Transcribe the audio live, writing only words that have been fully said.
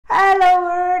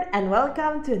and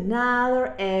welcome to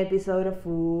another episode of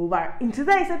FooBar. In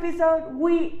today's episode,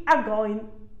 we are going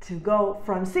to go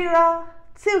from zero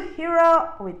to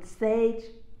hero with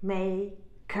Sagemaker.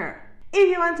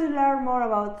 If you want to learn more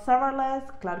about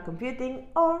serverless, cloud computing,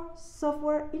 or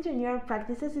software engineering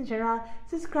practices in general,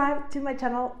 subscribe to my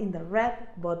channel in the red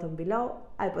button below.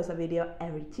 I post a video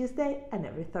every Tuesday and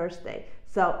every Thursday.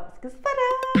 So let's get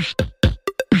started!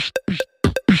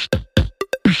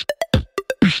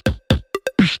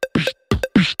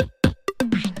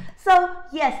 So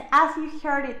yes, as you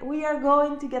heard it, we are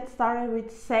going to get started with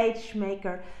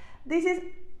Sagemaker. This is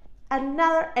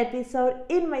another episode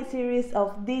in my series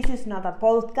of This Is Not a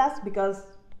Podcast, because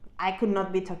I could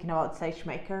not be talking about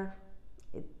Sagemaker.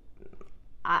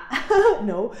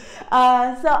 No. So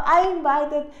I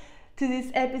invited to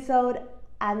this episode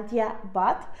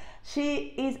Antje.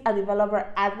 She is a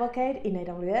developer advocate in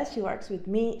AWS. She works with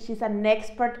me. She's an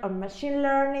expert on machine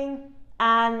learning,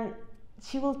 and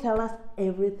she will tell us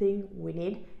everything we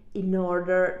need in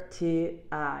order to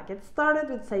get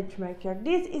started with Sagemaker.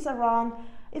 This is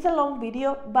it's a long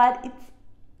video, but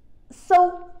it's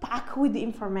so packed with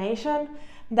information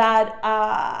that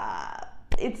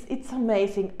it's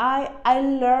amazing. I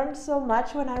learned so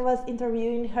much when I was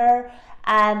interviewing her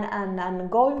and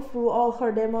going through all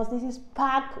her demos. This is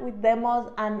packed with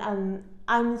demos, and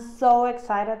I'm so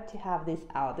excited to have this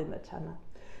out in the channel.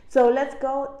 So let's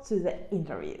go to the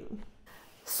interview.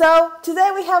 So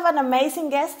today we have an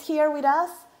amazing guest here with us.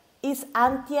 Is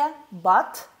Antje.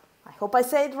 I hope I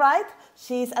say it right.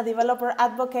 She's a developer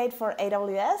advocate for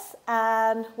AWS.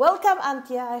 And welcome,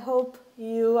 Antje. I hope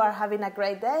you are having a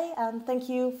great day, and thank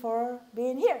you for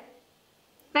being here.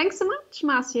 Thanks so much,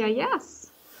 Marcia.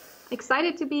 Yes.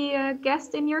 Excited to be a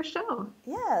guest in your show.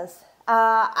 Yes.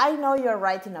 I know you're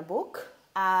writing a book,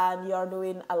 and you're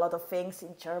doing a lot of things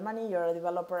in Germany. You're a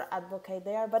developer advocate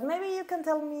there, but maybe you can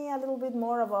tell me a little bit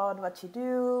more about what you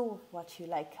do, what you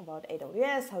like about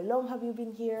AWS, how long have you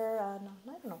been here, and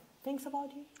I don't know, things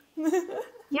about you.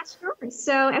 Yes, sure.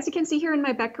 So as you can see here in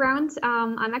my background,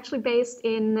 I'm actually based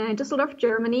in Düsseldorf,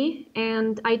 Germany,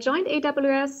 and I joined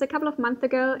AWS a couple of months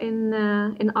ago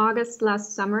in August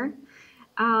last summer,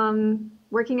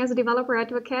 working as a developer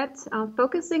advocate,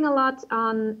 focusing a lot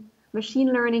on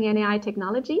machine learning and AI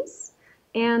technologies.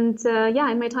 And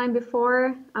in my time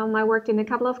before, I worked in a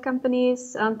couple of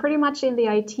companies, pretty much in the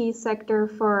IT sector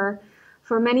for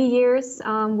many years,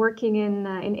 working in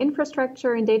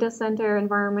infrastructure and data center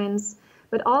environments,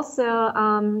 but also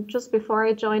just before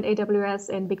I joined AWS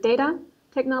in big data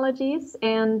technologies.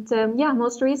 And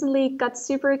most recently got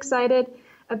super excited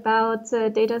about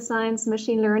data science,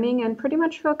 machine learning, and pretty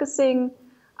much focusing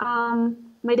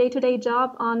my day-to-day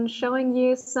job on showing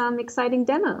you some exciting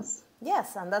demos.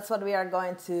 Yes, and that's what we are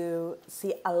going to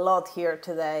see a lot here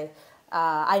today.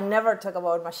 I never talk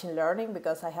about machine learning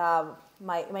because I have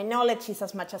my knowledge is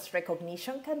as much as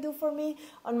recognition can do for me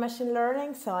on machine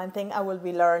learning. So I think I will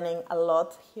be learning a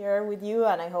lot here with you,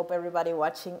 and I hope everybody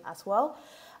watching as well.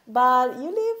 But you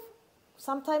live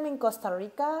sometime in Costa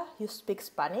Rica. You speak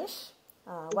Spanish.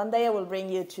 One day I will bring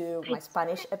you to my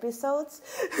Spanish episodes.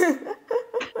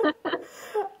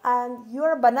 And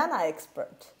you're a banana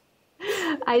expert.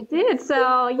 I did.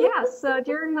 So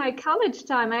during my college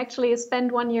time, I actually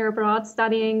spent 1 year abroad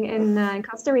studying in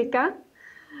Costa Rica.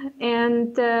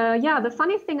 And the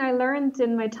funny thing I learned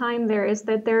in my time there is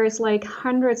that there is like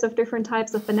hundreds of different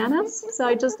types of bananas. So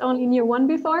I just only knew one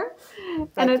before.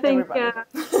 And I think,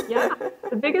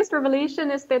 the biggest revelation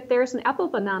is that there's an apple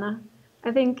banana.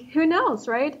 I think, who knows,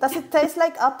 right? Does it taste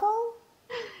like apple?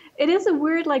 It is a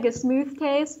weird, like a smooth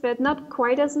taste, but not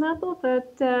quite as an apple.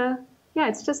 But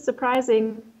it's just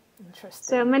surprising. Interesting.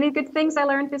 So many good things I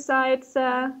learned besides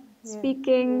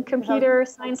speaking computer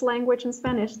science language and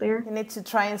Spanish there. You need to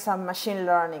try some machine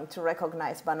learning to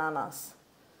recognize bananas.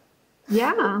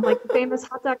 Yeah, like the famous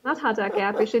hot dog, not hot dog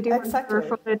app. We should do exactly.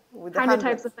 for the 100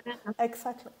 types of bananas.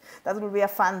 Exactly. That will be a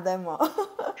fun demo.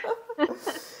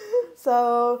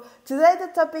 So today the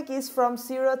topic is from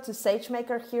zero to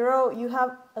Sagemaker Hero. You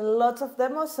have a lot of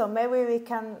demos, so maybe we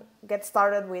can get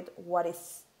started with what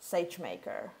is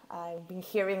Sagemaker. I've been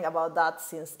hearing about that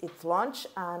since its launch,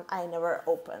 and I never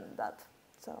opened that.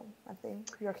 So I think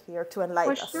you're here to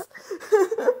enlighten us. Sure.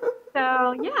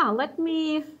 So let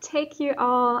me take you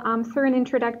all through an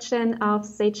introduction of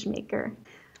Sagemaker.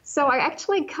 So I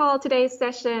actually called today's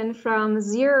session from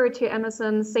zero to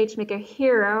Amazon Sagemaker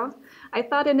Hero. I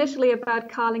thought initially about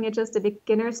calling it just a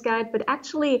beginner's guide, but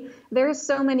actually there are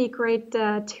so many great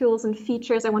tools and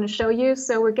features I want to show you.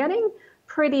 So we're getting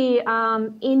pretty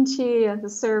into the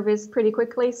service pretty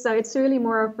quickly. So it's really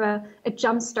more of a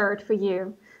jump start for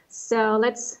you. So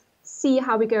let's see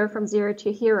how we go from 0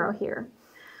 to hero here.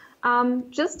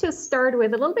 Just to start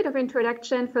with a little bit of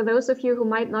introduction for those of you who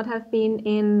might not have been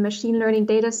in machine learning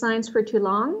data science for too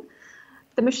long.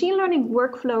 The machine learning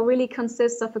workflow really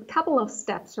consists of a couple of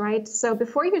steps, right? So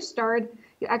before you start,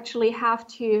 you actually have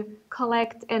to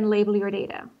collect and label your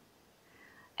data.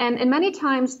 And many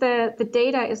times the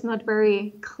data is not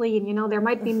very clean. You know, there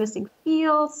might be missing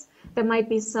fields, there might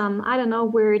be some, I don't know,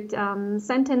 weird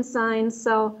sentence signs.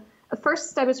 So a first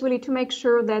step is really to make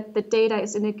sure that the data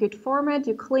is in a good format.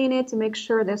 You clean it to make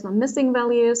sure there's no missing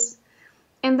values.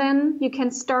 And then you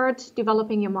can start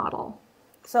developing your model.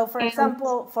 So, for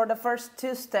example, for the first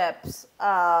two steps,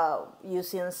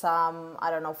 using some, I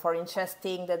don't know, for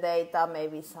ingesting the data,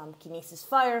 maybe some Kinesis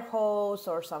Firehose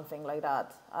or something like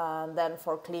that. And then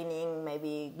for cleaning,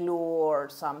 maybe glue or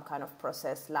some kind of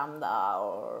process Lambda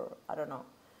or I don't know.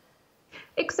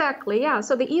 Exactly, yeah.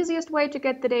 So the easiest way to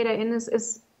get the data in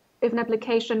is if an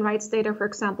application writes data, for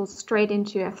example, straight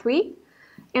into F3.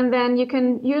 And then you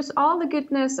can use all the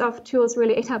goodness of tools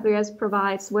really AWS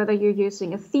provides, whether you're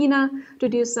using Athena to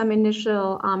do some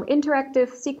initial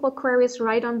interactive SQL queries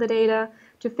right on the data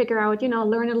to figure out, you know,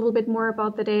 learn a little bit more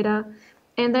about the data.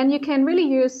 And then you can really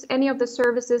use any of the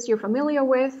services you're familiar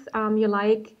with, you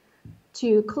like,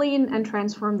 to clean and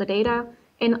transform the data.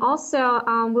 And also,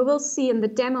 we will see in the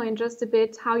demo in just a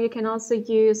bit how you can also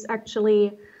use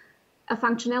actually a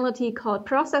functionality called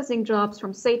processing jobs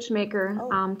from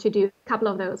Sagemaker to do a couple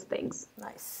of those things.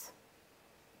 Nice.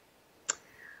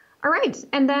 All right,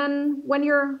 and then when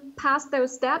you're past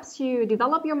those steps, you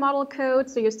develop your model code,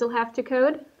 so you still have to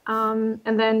code, and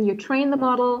then you train the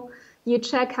model, you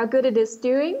check how good it is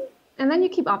doing, and then you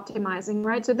keep optimizing,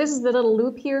 right? So this is the little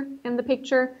loop here in the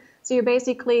picture. So you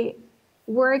basically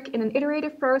work in an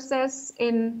iterative process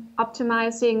in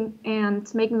optimizing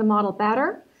and making the model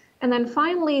better. And then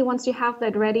finally, once you have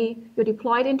that ready, you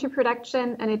deploy it into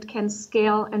production and it can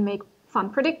scale and make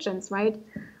fun predictions, right?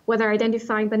 Whether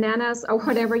identifying bananas or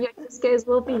whatever your use case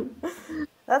will be.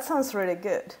 That sounds really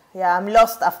good. Yeah, I'm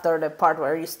lost after the part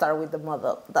where you start with the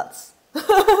model. That's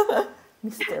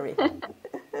mystery.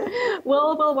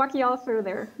 We'll walk you all through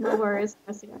there. No worries.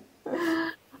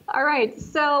 All right,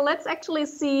 so let's actually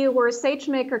see where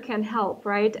Sagemaker can help,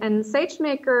 right? And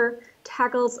Sagemaker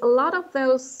tackles a lot of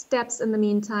those steps in the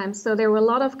meantime. So there were a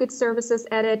lot of good services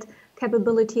added,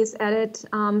 capabilities added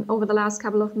over the last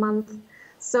couple of months.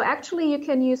 So actually you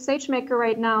can use Sagemaker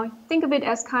right now. Think of it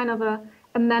as kind of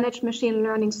a managed machine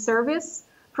learning service,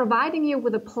 providing you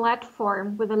with a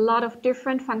platform with a lot of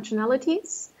different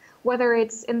functionalities, whether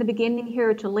it's in the beginning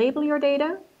here to label your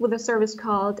data with a service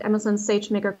called Amazon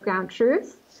Sagemaker Ground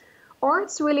Truth, or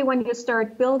it's really when you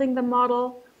start building the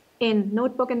model in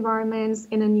notebook environments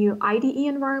in a new IDE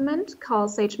environment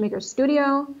called Sagemaker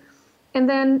Studio. And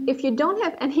then if you don't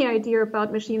have any idea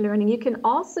about machine learning, you can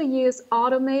also use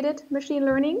automated machine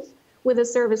learning with a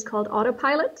service called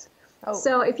Autopilot. Oh.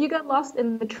 So if you got lost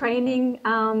in the training,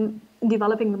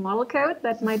 developing the model code,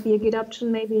 that might be a good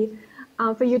option maybe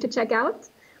for you to check out.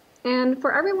 And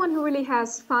for everyone who really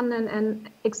has fun and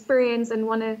experience and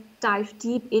want to dive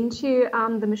deep into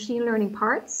the machine learning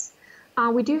parts,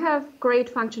 we do have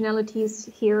great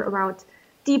functionalities here around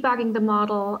debugging the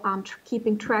model,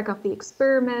 keeping track of the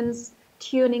experiments,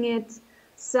 tuning it.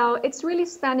 So it's really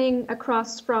spanning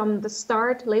across from the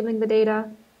start, labeling the data,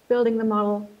 building the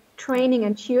model, training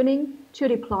and tuning, to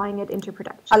deploying it into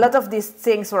production. A lot of these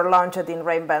things were launched in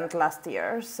re:Invent last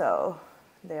year, so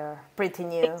they're pretty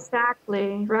new.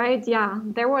 Exactly, right? Yeah,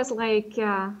 there was like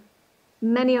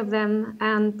many of them,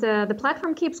 and the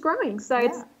platform keeps growing. So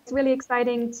yeah. It's really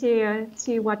exciting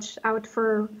to watch out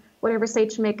for whatever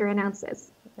Sagemaker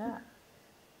announces. Yeah.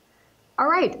 All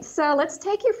right, so let's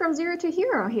take you from zero to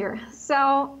hero here.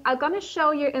 So I'm going to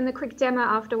show you in the quick demo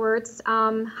afterwards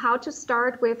how to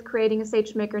start with creating a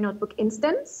Sagemaker notebook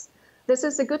instance. This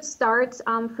is a good start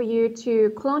for you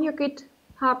to clone your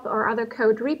GitHub or other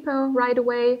code repo right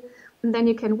away. And then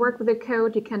you can work with the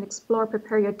code, you can explore,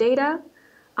 prepare your data.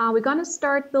 We're going to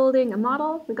start building a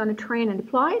model, we're going to train and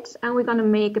deploy it, and we're going to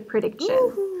make a prediction.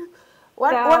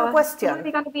 One question.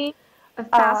 It's going to be a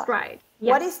fast ride.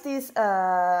 Yes. What is this?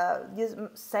 You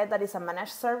said that it's a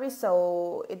managed service,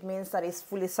 so it means that it's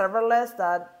fully serverless,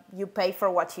 that you pay for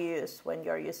what you use when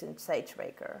you're using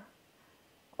Sagemaker,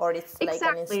 or it's like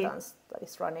an instance that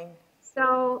is running.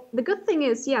 So the good thing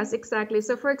is, yes, exactly.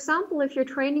 So for example, if you're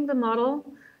training the model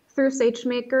through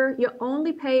Sagemaker, you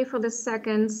only pay for the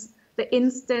seconds, the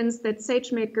instance that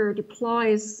Sagemaker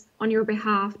deploys on your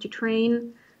behalf to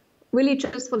train, really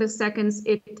just for the seconds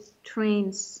it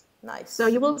trains. Nice. So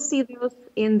you will see those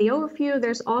in the overview.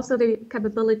 There's also the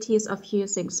capabilities of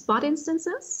using spot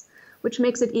instances, which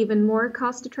makes it even more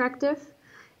cost attractive.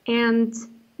 And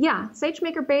yeah,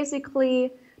 SageMaker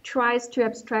basically tries to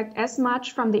abstract as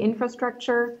much from the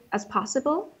infrastructure as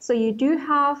possible. So you do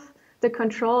have the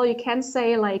control. You can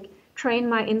say like, train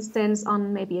my instance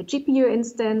on maybe a GPU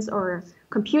instance or a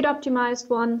compute optimized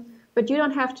one, but you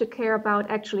don't have to care about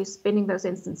actually spinning those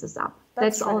instances up.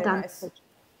 That's all really done. Nice.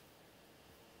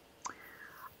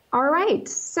 All right,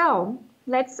 so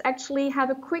let's actually have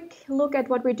a quick look at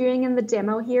what we're doing in the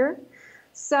demo here.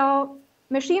 So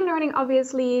machine learning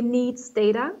obviously needs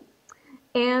data,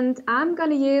 and I'm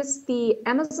going to use the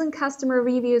Amazon customer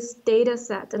reviews data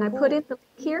set, and I put in the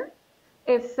link here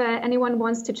if anyone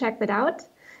wants to check that out.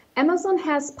 Amazon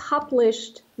has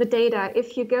published the data.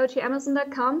 If you go to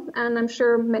Amazon.com, and I'm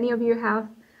sure many of you have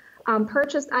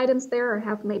purchased items there or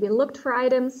have maybe looked for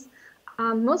items,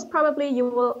 most probably you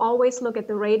will always look at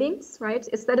the ratings, right?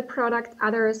 Is that a product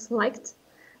others liked?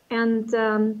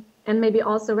 And maybe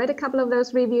also read a couple of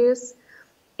those reviews.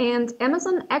 And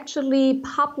Amazon actually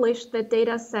published the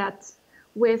data set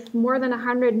with more than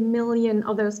 100 million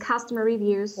of those customer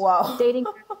reviews, dating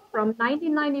from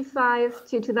 1995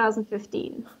 to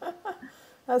 2015.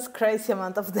 That's a crazy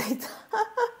amount of data.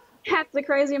 That's a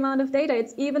crazy amount of data.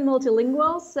 It's even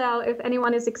multilingual. So if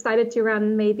anyone is excited to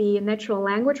run maybe natural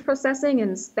language processing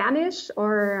in Spanish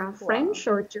or French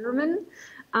or German,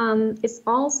 it's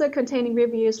also containing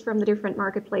reviews from the different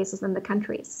marketplaces in the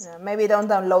countries. Yeah, maybe don't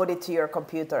download it to your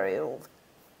computer. It'll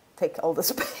take all the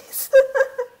space.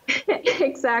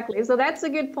 Exactly. So that's a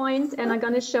good point, and I'm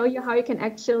going to show you how you can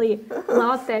actually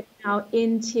load that now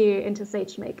into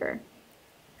SageMaker.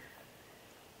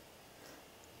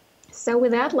 So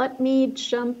with that, let me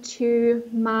jump to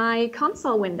my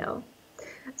console window.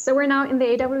 So we're now in the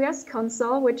AWS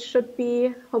console, which should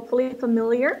be hopefully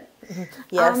familiar.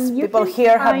 Yes, people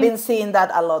here have been seeing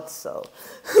that a lot. So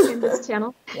in this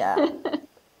channel. Yeah.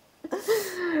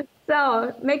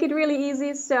 So make it really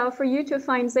easy. So for you to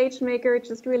find SageMaker,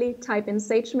 just really type in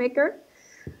SageMaker,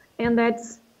 and that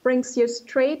brings you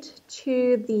straight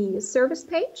to the service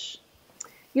page.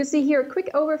 You see here a quick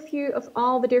overview of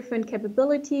all the different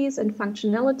capabilities and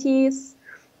functionalities,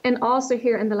 and also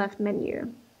here in the left menu.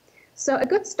 So a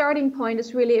good starting point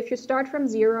is really if you start from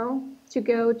zero to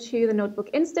go to the notebook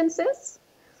instances,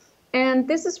 and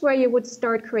this is where you would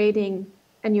start creating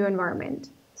a new environment.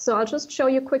 So I'll just show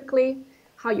you quickly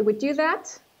how you would do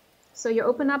that. So you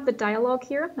open up the dialog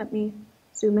here. Let me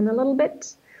zoom in a little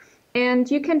bit. And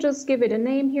you can just give it a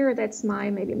name here. That's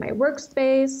maybe my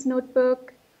workspace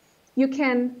notebook. You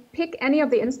can pick any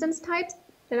of the instance types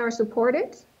that are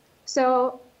supported.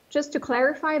 So just to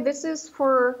clarify, this is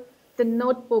for the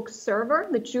notebook server,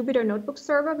 the Jupyter notebook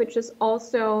server, which is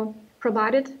also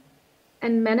provided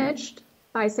and managed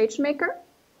by SageMaker.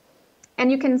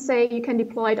 And you can say you can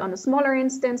deploy it on a smaller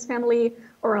instance family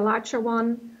or a larger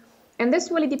one. And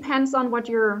this really depends on what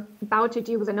you're about to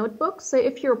do with a notebook. So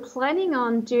if you're planning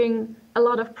on doing a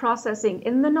lot of processing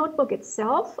in the notebook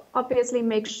itself, obviously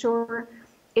make sure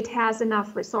it has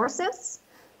enough resources.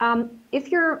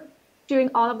 If you're doing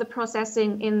all of the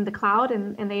processing in the cloud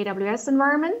and in the AWS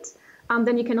environment,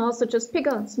 then you can also just pick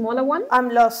a smaller one. I'm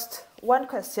lost. One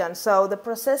question. So the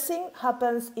processing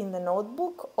happens in the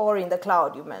notebook or in the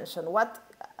cloud, you mentioned.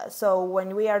 So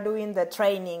when we are doing the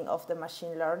training of the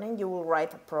machine learning, you will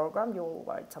write a program, you will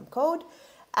write some code,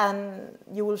 and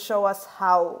you will show us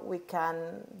how we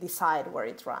can decide where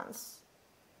it runs.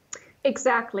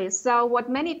 Exactly. So what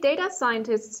many data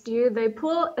scientists do, they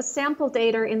pull a sample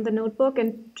data in the notebook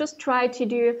and just try to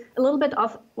do a little bit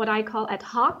of what I call ad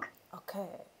hoc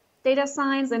data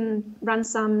science and run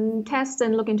some tests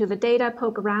and look into the data,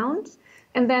 poke around.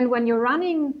 And then when you're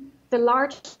running the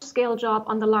large scale job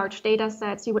on the large data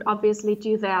sets, you would obviously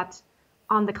do that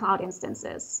on the cloud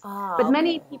instances. But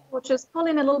many people just pull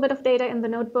in a little bit of data in the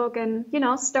notebook and,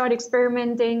 start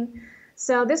experimenting.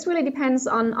 So this really depends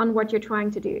on what you're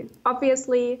trying to do.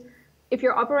 Obviously, if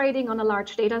you're operating on a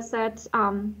large data set,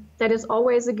 that is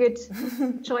always a good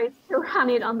choice to run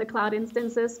it on the cloud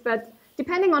instances. But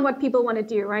depending on what people want to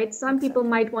do, right? Some people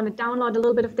might want to download a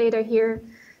little bit of data here.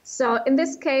 So in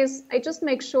this case, I just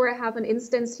make sure I have an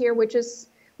instance here, which is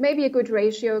maybe a good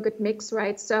ratio, a good mix,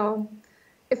 right? So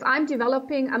if I'm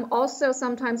developing, I'm also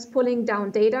sometimes pulling down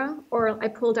data, or I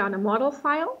pull down a model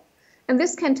file. And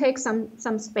this can take some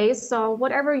space. So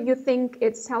whatever you think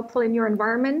it's helpful in your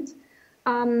environment,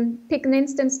 pick an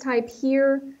instance type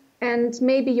here, and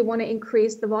maybe you want to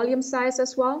increase the volume size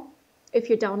as well if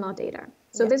you download data.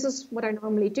 So this is what I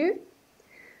normally do.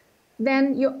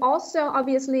 Then you also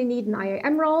obviously need an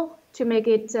IAM role to make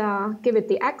it, give it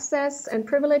the access and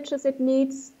privileges it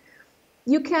needs.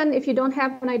 You can, if you don't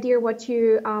have an idea what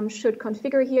you should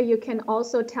configure here, you can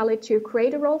also tell it to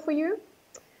create a role for you.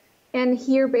 And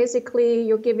here, basically,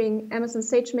 you're giving Amazon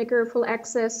SageMaker full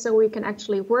access so we can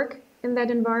actually work in that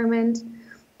environment.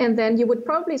 And then you would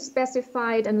probably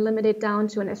specify it and limit it down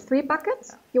to an S3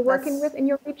 bucket you're working with in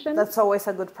your region. That's always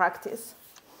a good practice.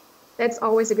 That's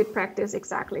always a good practice,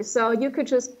 exactly. So you could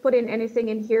just put in anything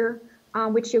in here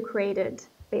which you created,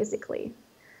 basically.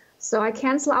 So I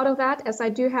cancel out of that as I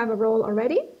do have a role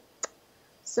already.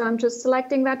 So I'm just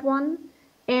selecting that one.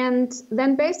 And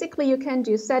then basically you can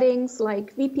do settings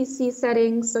like VPC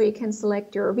settings. So you can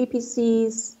select your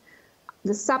VPCs,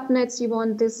 the subnets you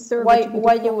want this server to be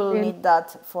Why you will need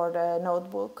that for the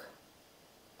notebook?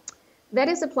 That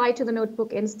is applied to the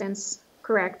notebook instance,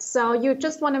 correct. So you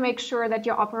just want to make sure that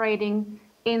you're operating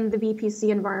in the VPC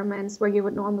environments where you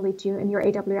would normally do in your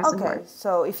AWS environment. Okay,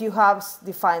 so if you have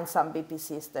defined some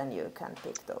VPCs, then you can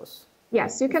pick those.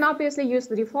 Yes, you can obviously use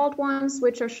the default ones,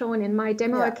 which are shown in my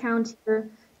demo account here.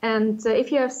 And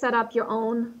if you have set up your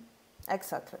own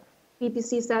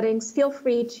VPC settings, feel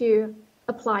free to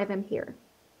apply them here.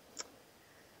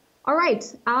 All right,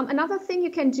 another thing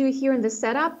you can do here in the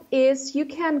setup is you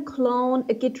can clone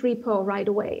a Git repo right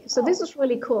away. So this is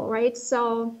really cool, right?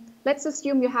 So let's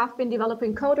assume you have been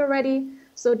developing code already.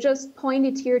 So just point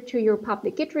it here to your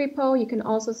public Git repo. You can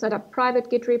also set up private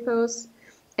Git repos,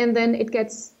 and then it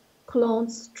gets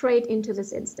cloned straight into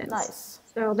this instance. Nice.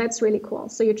 So that's really cool.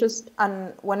 So you just...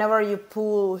 And whenever you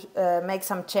make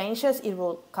some changes, it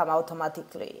will come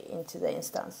automatically into the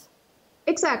instance.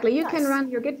 Exactly. You can run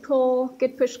your git pull,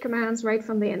 git push commands right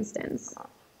from the instance. Oh,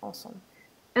 awesome.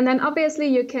 And then obviously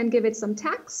you can give it some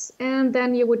tags, and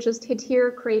then you would just hit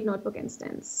here, create notebook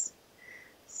instance.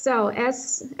 So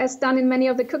as done in many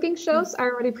of the cooking shows, I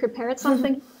already prepared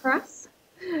something for us.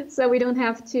 So we don't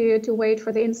have to wait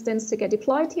for the instance to get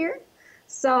deployed here.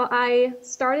 So I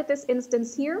started this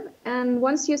instance here. And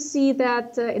once you see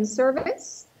that in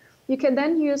service, you can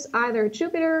then use either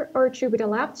Jupyter or Jupyter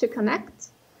Lab to connect.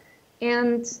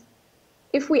 And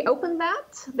if we open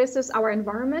that, this is our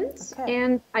environment. Okay.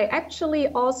 And I actually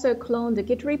also cloned the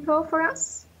Git repo for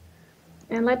us.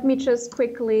 And let me just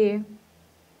quickly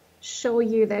show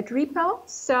you that repo.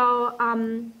 So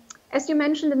as you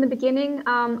mentioned in the beginning,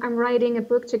 I'm writing a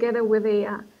book together with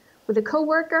a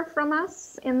coworker from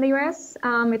us in the US.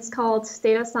 It's called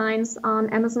Data Science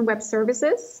on Amazon Web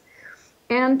Services.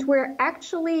 And we're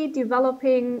actually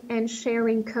developing and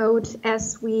sharing code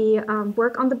as we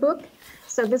work on the book.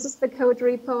 So this is the code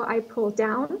repo I pulled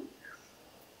down.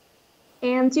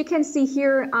 And you can see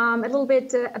here a little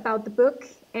bit about the book.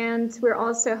 And we're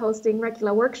also hosting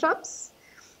regular workshops.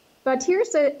 But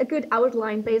here's a good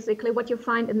outline, basically, what you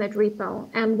find in that repo.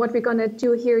 And what we're going to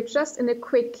do here just in a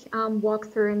quick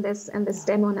walkthrough in this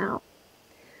demo now.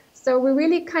 So we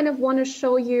really kind of want to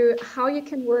show you how you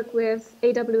can work with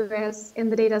AWS in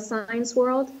the data science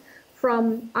world,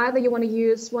 from either you want to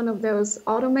use one of those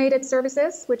automated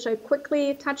services, which I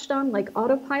quickly touched on, like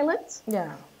Autopilot,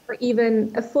 or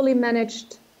even a fully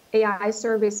managed AI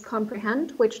service,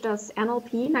 Comprehend, which does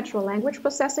NLP, natural language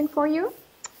processing for you.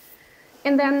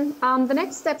 And then the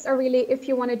next steps are really if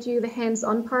you want to do the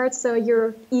hands-on part, so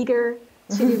you're eager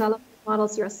to develop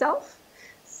models yourself.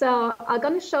 So I'm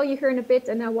going to show you here in a bit,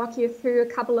 and I'll walk you through a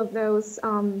couple of those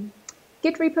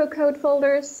Git repo code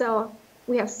folders. So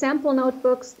we have sample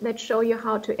notebooks that show you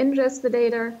how to ingest the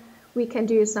data. We can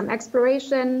do some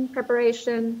exploration,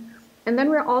 preparation, and then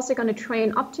we're also going to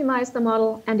train, optimize the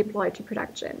model, and deploy it to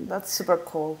production. That's super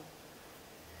cool.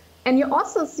 And you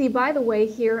also see, by the way,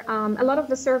 here a lot of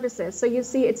the services. So you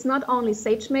see it's not only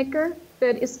SageMaker,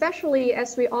 but especially,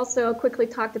 as we also quickly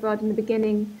talked about in the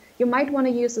beginning, you might want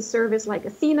to use a service like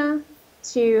Athena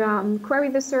to query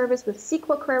the service with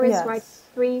SQL queries, right?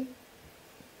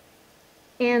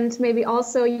 And maybe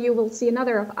also you will see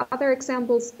other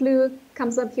examples. Glue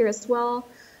comes up here as well.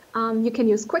 You can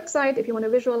use QuickSight if you want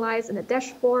to visualize in a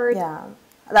dashboard. Yeah.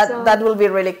 That will be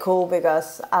really cool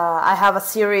because I have a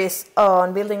series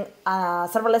on building a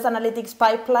serverless analytics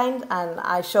pipeline, and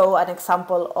I show an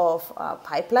example of a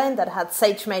pipeline that had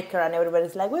SageMaker, and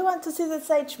everybody's like, we want to see the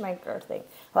SageMaker thing.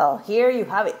 Well, here you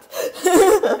have it.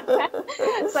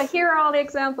 So here are all the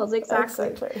examples,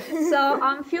 exactly. So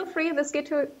feel free, this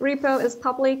Git repo is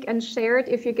public and shared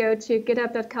if you go to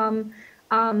github.com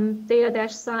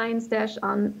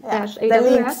data-science-on-AWS. The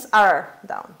links are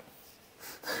down.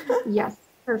 Yes.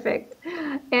 Perfect.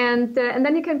 And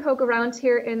then you can poke around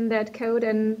here in that code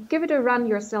and give it a run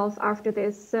yourself after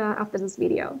this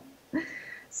video.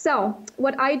 So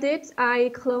what I did,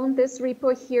 I cloned this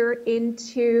repo here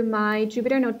into my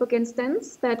Jupyter Notebook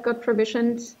instance that got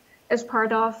provisioned as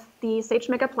part of the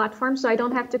SageMaker platform. So I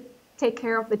don't have to take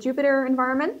care of the Jupyter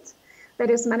environment that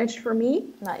is managed for me.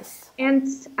 Nice. And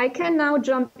I can now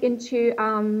jump into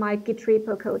my Git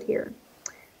repo code here.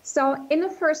 So in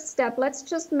the first step, let's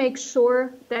just make sure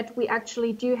that we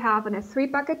actually do have an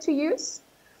S3 bucket to use.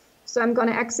 So I'm going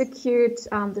to execute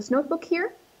this notebook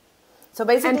here. So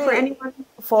basically, and for anyone,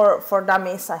 for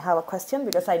dummies, I have a question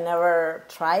because I never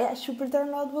try a Jupyter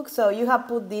notebook. So you have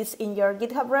put this in your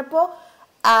GitHub repo,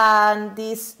 and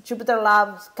this Jupyter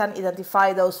Labs can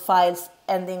identify those files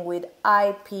ending with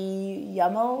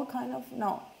IP-YAML, kind of,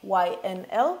 no,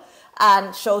 YNL,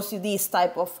 and shows you this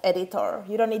type of editor.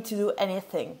 You don't need to do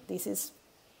anything. This is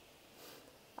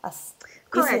as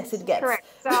easy as it gets. Correct.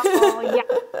 So, yeah,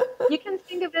 you can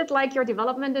think of it like your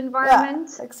development environment.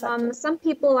 Yeah, exactly. Some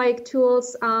people like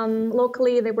tools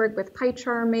locally. They work with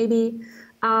PyCharm, maybe.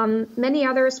 Many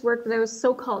others work with those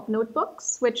so-called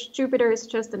notebooks, which Jupyter is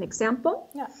just an example.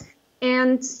 Yeah.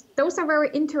 And those are very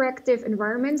interactive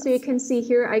environments. So you can see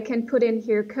here, I can put in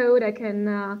here code. I can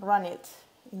run it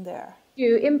in there.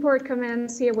 Do import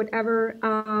commands here, whatever.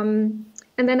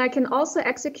 And then I can also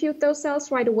execute those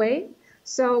cells right away.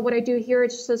 So what I do here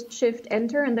is just shift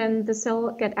enter, and then the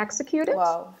cell get executed.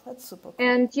 Wow, that's super cool.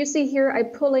 And you see here, I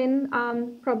pull in,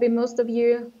 probably most of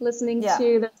you listening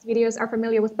to those videos are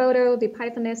familiar with Bodo, the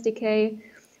Python SDK.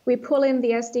 We pull in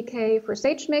the SDK for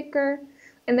Sagemaker,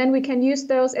 and then we can use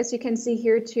those, as you can see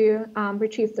here, to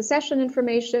retrieve the session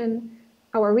information,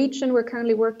 our region we're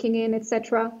currently working in,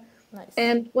 etc. Nice.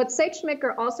 And what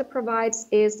Sagemaker also provides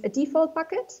is a default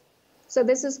bucket. So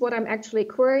this is what I'm actually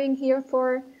querying here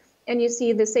for. And you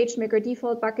see the Sagemaker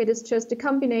default bucket is just a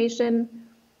combination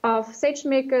of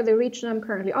Sagemaker, the region I'm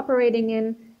currently operating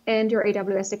in, and your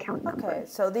AWS account number. Okay,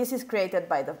 so this is created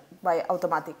by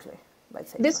automatically. By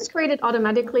Sagemaker. This is created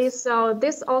automatically. So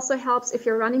this also helps if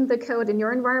you're running the code in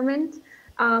your environment.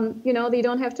 You know, you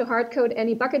don't have to hard code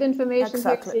any bucket information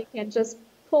here, so you can just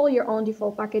pull your own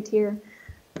default bucket here.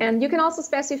 And you can also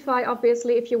specify,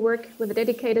 obviously, if you work with a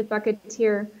dedicated bucket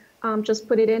here, just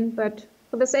put it in. But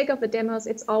for the sake of the demos,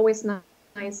 it's always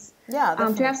nice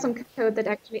to have some code that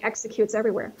actually executes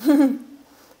everywhere.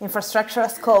 Infrastructure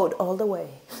as code all the way.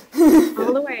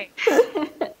 All the way.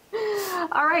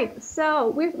 All right, so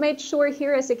we've made sure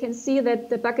here, as you can see, that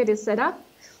the bucket is set up,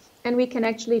 and we can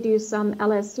actually do some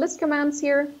ls list commands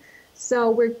here.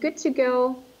 So we're good to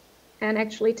go and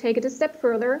actually take it a step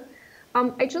further.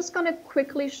 I'm just going to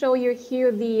quickly show you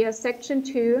here the section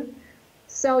 2.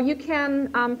 So you can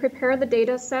prepare the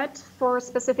data set for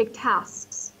specific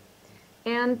tasks.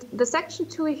 And the section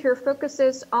 2 here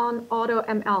focuses on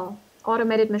AutoML,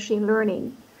 automated machine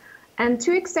learning. And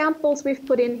 2 examples we've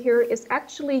put in here is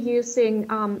actually using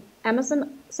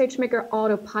Amazon SageMaker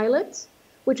Autopilot,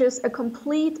 which is a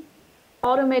complete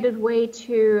automated way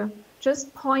to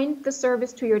just point the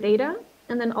service to your data,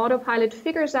 and then Autopilot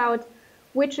figures out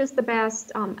which is the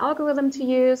best algorithm to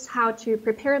use, how to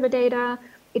prepare the data.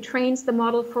 It trains the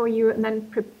model for you and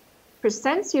then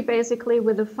presents you basically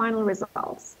with the final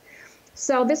results.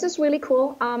 So this is really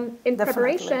cool. In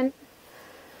preparation,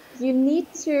 you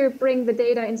need to bring the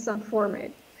data in some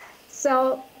format.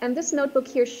 So, and this notebook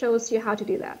here shows you how to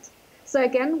do that. So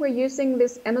again, we're using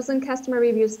this Amazon Customer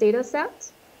Reviews data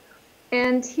set.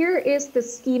 And here is the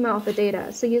schema of the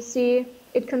data. So you see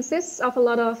it consists of a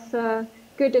lot of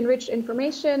good and rich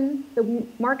information, the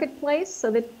marketplace, so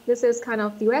that this is kind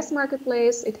of the US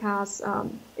marketplace. It has,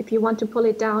 if you want to pull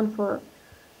it down for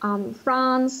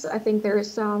France, I think there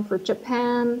is some for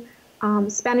Japan,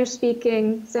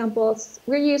 Spanish-speaking samples.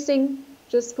 We're using,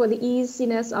 just for the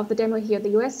easiness of the demo here,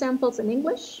 the US samples in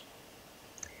English.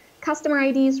 Customer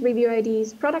IDs, review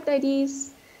IDs, product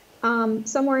IDs,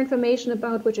 some more information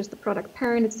about which is the product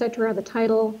parent, etc., the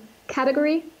title,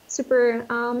 category, super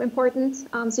important,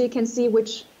 so you can see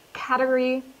which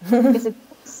category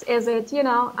is it, you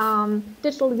know,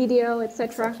 digital video, etc.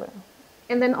 Exactly.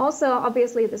 And then also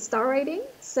obviously the star rating.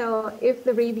 So if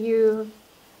the review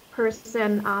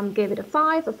person gave it a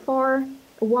 5, a 4,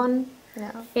 a 1,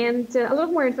 and a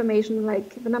lot more information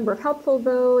like the number of helpful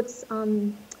votes,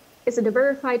 is it a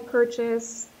verified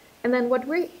purchase, and then what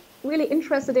we're really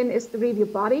interested in is the review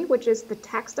body, which is the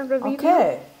text of the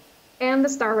review, and the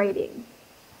star rating.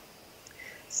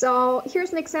 So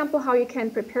here's an example how you can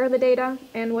prepare the data.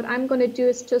 And what I'm going to do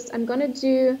is I'm going to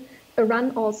do a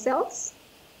run all cells,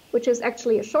 which is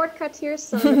actually a shortcut here.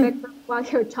 So in the background, while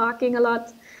you're talking a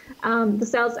lot, the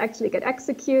cells actually get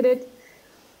executed.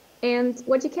 And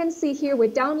what you can see here, we're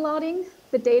downloading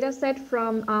the data set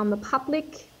from a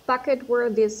public bucket where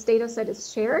this data set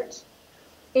is shared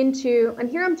into, and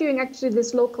here I'm doing actually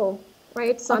this local,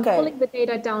 right? So I'm pulling the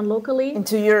data down locally.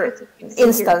 Into your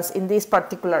instance, in this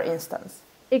particular instance.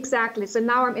 Exactly. So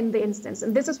now I'm in the instance.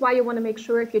 And this is why you want to make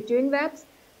sure if you're doing that,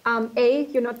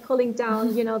 you're not pulling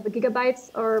down, the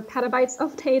gigabytes or petabytes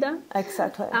of data.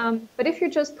 Exactly. But if you're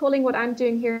just pulling what I'm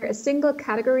doing here, a single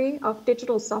category of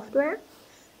digital software,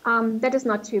 that is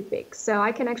not too big. So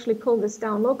I can actually pull this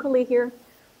down locally here.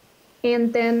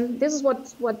 And then this is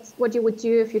what you would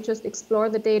do if you just explore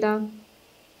the data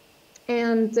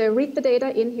and read the data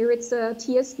in here. It's a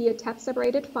TSV, a tab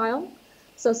separated file.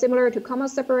 So similar to comma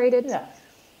separated. Yeah.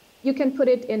 You can put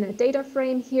it in a data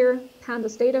frame here,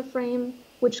 pandas data frame,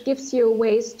 which gives you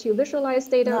ways to visualize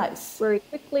data very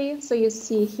quickly. So you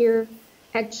see here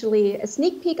actually a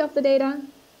sneak peek of the data,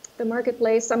 the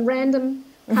marketplace, some random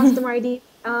customer ID.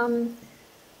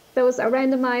 Those are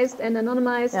randomized and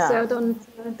anonymized, so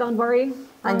don't worry.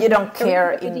 And you don't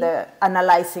care in the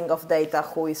analyzing of data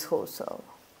who is who, so.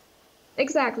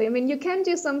 Exactly. I mean, you can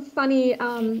do some funny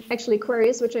actually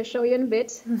queries, which I show you in a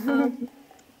bit.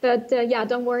 But yeah,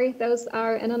 don't worry. Those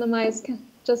are anonymized,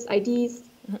 just IDs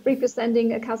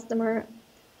representing a customer,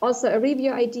 also a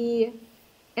review ID,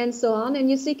 and so on. And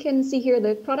you can see here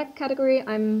the product category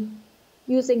I'm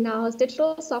using now is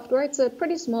digital software. It's a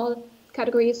pretty small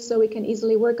category, so we can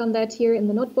easily work on that here in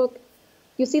the notebook.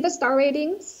 You see the star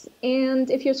ratings, and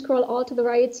if you scroll all to the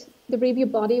right, the review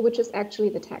body, which is actually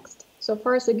the text. So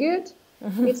far, so good.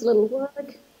 It's a little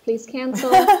work. Please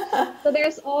cancel. So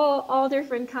there's all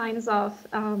different kinds of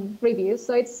reviews.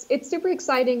 So it's super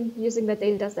exciting using the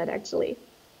data set actually.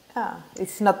 Yeah,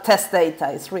 it's not test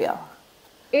data, it's real.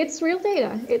 It's real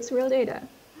data. It's real data.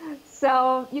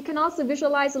 So you can also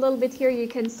visualize a little bit here. You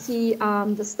can see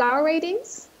the star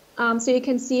ratings. So you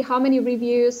can see how many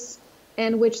reviews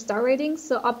and which star ratings.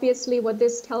 So obviously what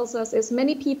this tells us is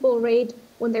many people rate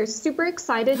when they're super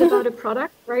excited about a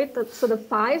product, right? So the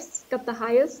 5s got the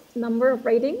highest number of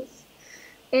ratings.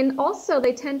 And also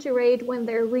they tend to rate when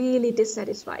they're really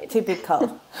dissatisfied.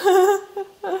 Typical.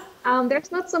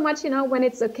 There's not so much, when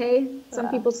it's okay. Some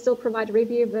people still provide a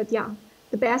review, but yeah,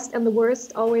 the best and the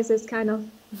worst always is kind of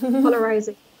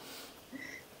polarizing.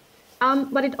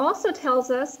 But it also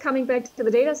tells us, coming back to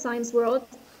the data science world,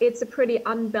 it's a pretty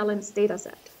unbalanced data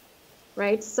set,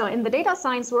 right? So in the data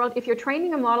science world, if you're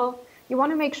training a model, you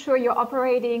want to make sure you're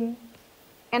operating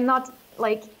and not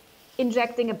like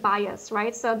injecting a bias,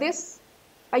 right? So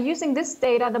by using this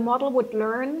data, the model would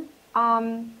learn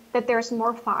that there's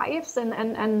more 5s and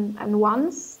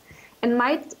 1s and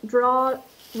might draw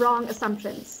wrong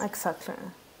assumptions. Exactly.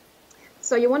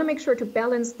 So you want to make sure to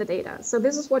balance the data. So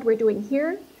this is what we're doing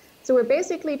here. So we're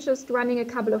basically just running a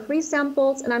couple of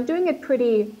resamples, and I'm doing it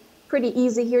pretty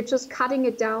easy here, just cutting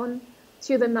it down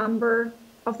to the number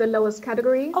of the lowest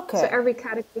category. Okay. So every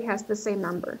category has the same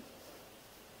number.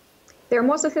 There are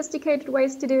more sophisticated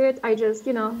ways to do it. I just,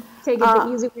 take it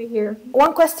the easy way here.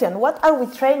 One question, what are we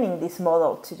training this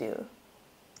model to do?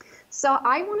 So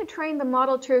I want to train the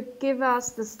model to give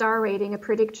us the star rating, a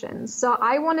prediction. So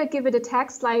I want to give it a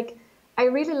text like, I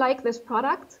really like this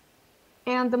product.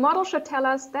 And the model should tell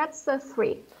us that's a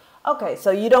 3. Okay,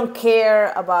 so you don't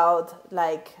care about,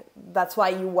 that's why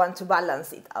you want to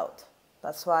balance it out.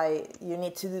 That's why you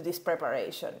need to do this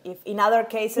preparation. If in other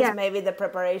cases, maybe the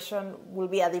preparation will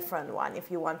be a different one if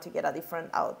you want to get a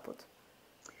different output.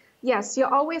 Yes, you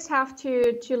always have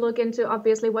to look into,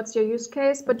 obviously, what's your use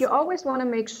case, but you always want to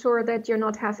make sure that you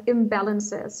not have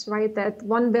imbalances, right? That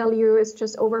one value is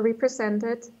just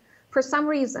overrepresented for some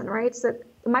reason, right? So it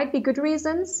might be good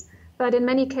reasons, but in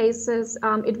many cases,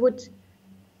 it would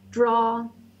draw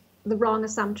the wrong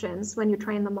assumptions when you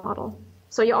train the model.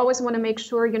 So you always want to make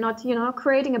sure you're not,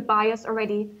 creating a bias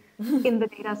already in the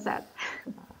data set.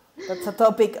 That's a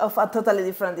topic of a totally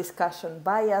different discussion,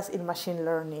 bias in machine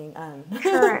learning. And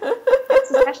correct.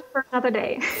 It's a session for another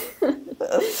day.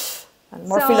 And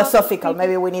more philosophical.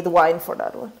 Maybe we need wine for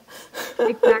that one.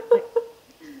 Exactly.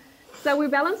 So we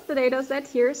balance the data set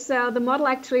here. So the model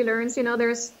actually learns,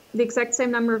 there's the exact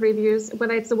same number of reviews,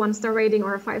 whether it's a 1-star rating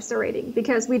or a 5-star rating,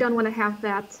 because we don't want to have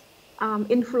that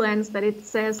influence that it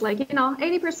says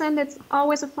 80% it's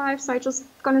always a 5, so I'm just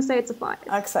going to say it's a 5.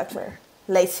 Exactly.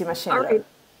 Lazy machine learning.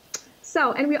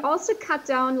 So, and we also cut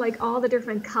down all the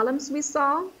different columns we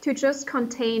saw to just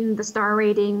contain the star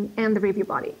rating and the review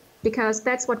body, because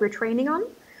that's what we're training on.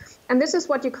 And this is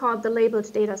what you call the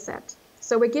labeled data set.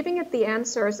 So we're giving it the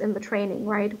answers in the training,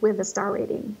 right, with the star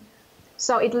rating.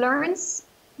 So it learns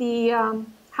the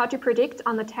how to predict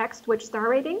on the text which star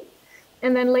rating.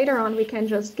 And then later on, we can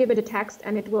just give it a text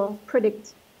and it will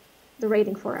predict the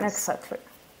rating for us. Exactly.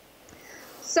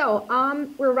 So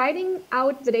we're writing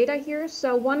out the data here.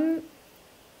 So one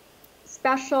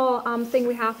special thing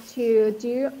we have to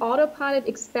do, Autopilot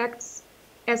expects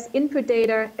as input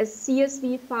data a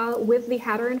CSV file with the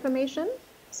header information.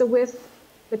 so with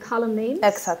the column names.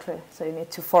 Exactly. So you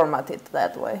need to format it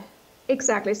that way.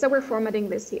 Exactly. So we're formatting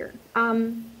this here.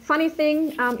 Funny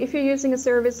thing, if you're using a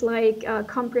service like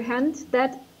Comprehend,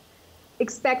 that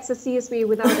expects a CSV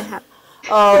without a head.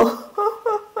 Oh.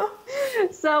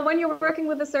 So when you're working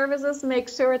with the services, make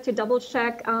sure to double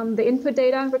check the input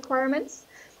data requirements.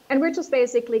 And we're just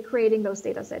basically creating those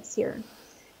data sets here.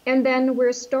 And then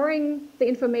we're storing the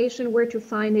information where to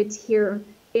find it here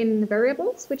in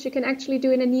variables, which you can actually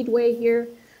do in a neat way here.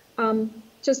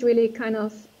 Just really kind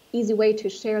of easy way to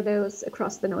share those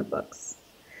across the notebooks.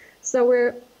 So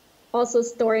we're also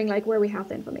storing like where we have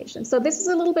the information. So this is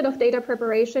a little bit of data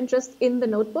preparation just in the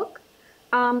notebook.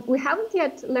 We haven't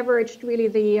yet leveraged really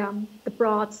the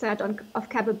broad set of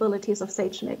capabilities of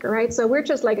Sagemaker, right? So we're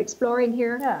just like exploring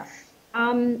here. Yeah.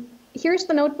 Here's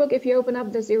the notebook if you open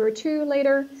up the 02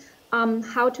 later,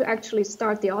 how to actually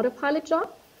start the autopilot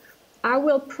job. I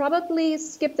will probably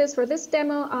skip this for this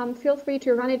demo. Feel free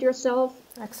to run it yourself.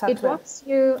 Exactly. It walks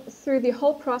you through the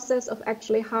whole process of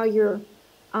actually how you're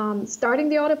starting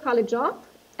the autopilot job,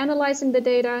 analyzing the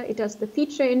data. It does the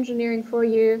feature engineering for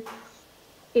you.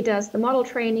 It does the model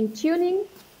training, tuning,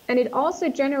 and it also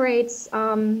generates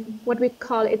what we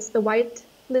call, it's the white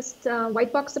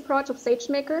box approach of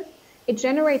Sagemaker. It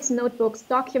generates notebooks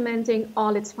documenting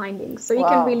all its findings. So you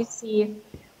can really see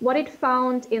what it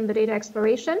found in the data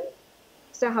exploration,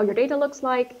 so how your data looks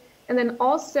like, and then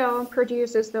also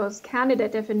produces those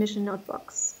candidate definition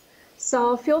notebooks.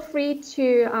 So feel free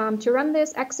to run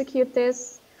this, execute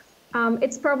this.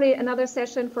 It's probably another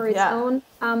session for its own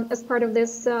as part of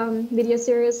this video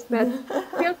series, but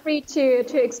feel free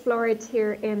to explore it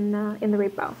here in the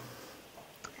repo.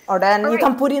 Or then you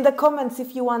can put in the comments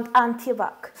if you want Antje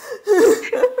back.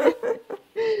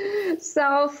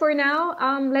 So for now,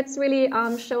 let's really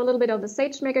show a little bit of the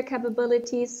Sagemaker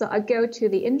capabilities. So I go to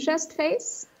the ingest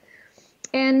phase.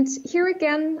 And here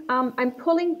again, I'm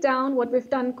pulling down what we've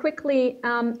done quickly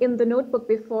in the notebook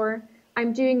before.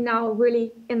 I'm doing now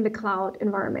really in the cloud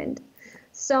environment.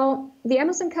 So the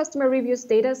Amazon Customer Reviews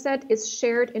dataset is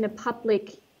shared in a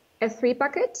public S3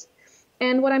 bucket.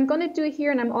 And what I'm going to do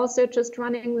here, and I'm also just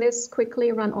running this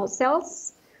quickly, run all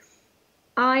cells.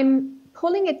 I'm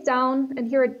pulling it down, and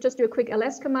here I just do a quick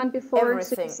ls command before.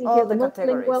 Everything, so you see all here the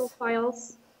multilingual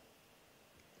files.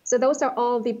 So those are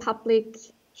all the public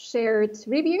shared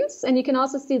reviews, and you can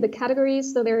also see the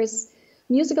categories. So there is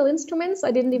musical instruments.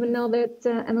 I didn't even know that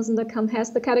Amazon.com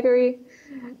has the category.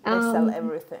 They sell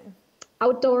everything.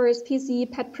 Outdoors,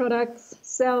 PC, pet products.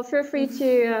 So feel free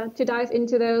to dive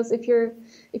into those if you're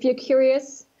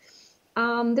curious.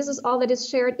 This is all that is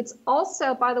shared. It's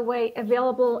also, by the way,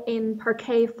 available in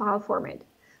Parquet file format.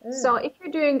 So if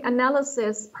you're doing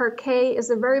analysis, Parquet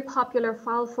is a very popular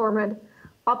file format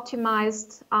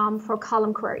optimized for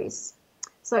column queries.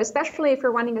 So especially if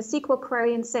you're running a SQL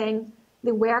query and saying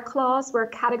the where clause, where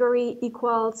category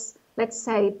equals, let's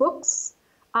say, books,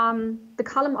 the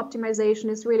column optimization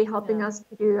is really helping us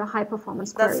to do a high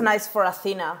performance query. That's nice for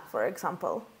Athena, for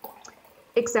example.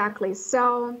 Exactly.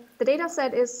 So the data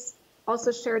set is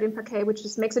also shared in Parquet, which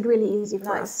just makes it really easy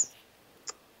for us.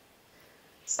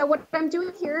 So what I'm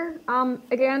doing here,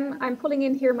 again, I'm pulling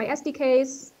in here my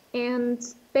SDKs, and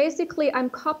basically I'm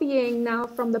copying now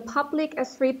from the public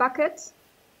S3 bucket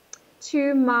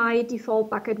to my default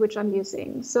bucket, which I'm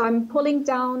using. So I'm pulling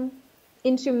down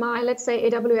into my, let's say,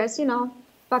 AWS,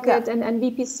 bucket and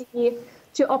VPC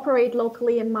to operate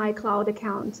locally in my cloud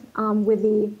account with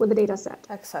the data set.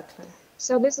 Exactly.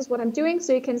 So this is what I'm doing.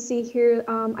 So you can see here,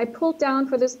 I pulled down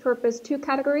for this purpose 2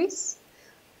 categories,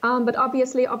 but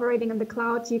obviously operating in the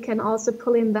cloud, you can also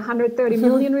pull in the 130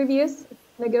 million reviews if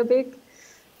they go big.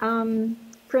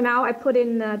 For now, I put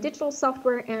in digital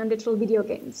software and digital video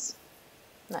games.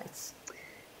 Nice.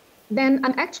 Then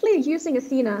I'm actually using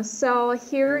Athena. So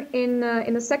here in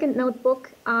the second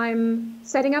notebook, I'm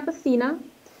setting up Athena,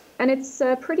 and it's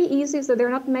pretty easy. So there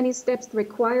are not many steps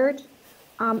required.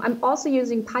 I'm also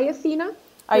using PyAthena.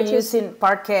 Are you using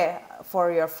Parquet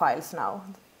for your files now?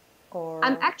 Or?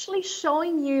 I'm actually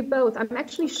showing you both. I'm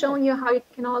actually showing you how you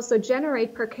can also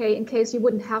generate Parquet in case you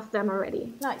wouldn't have them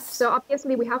already. Nice. So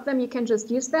obviously we have them, you can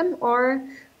just use them, or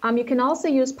you can also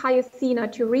use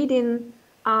PyAthena to read in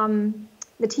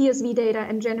the TSV data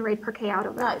and generate Parquet out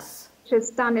of that. Nice. Which is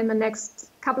done in the next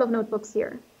couple of notebooks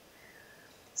here.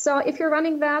 So if you're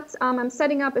running that, I'm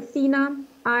setting up Athena.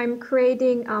 I'm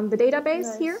creating the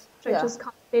database here, which I just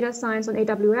called data science on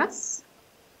AWS.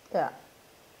 Yeah.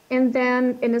 And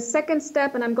then in a second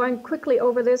step, and I'm going quickly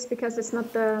over this because it's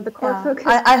not the core focus.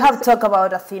 I have talked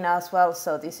about Athena as well,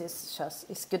 so this is just,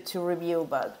 it's good to review,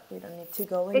 but we don't need to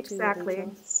go into the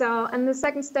details. So in the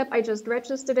second step, I just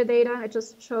register the data. I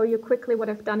just show you quickly what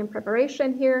I've done in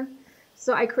preparation here.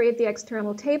 So I create the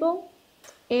external table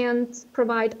and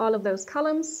provide all of those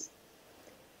columns.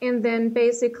 And then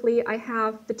basically I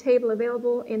have the table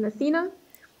available in Athena.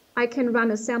 I can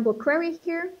run a sample query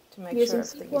here to make using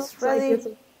sure SQL. it's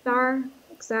ready. Star,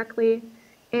 exactly.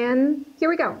 And here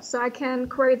we go. So I can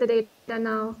query the data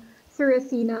now through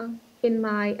Athena in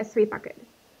my S3 bucket.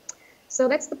 So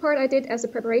that's the part I did as a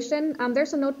preparation.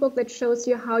 There's a notebook that shows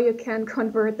you how you can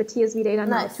convert the TSV data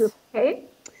now to Parquet.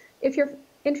 If you're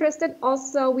interested,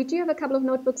 also, we do have a couple of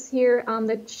notebooks here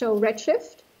that show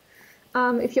Redshift.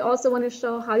 If you also want to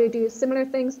show how to do similar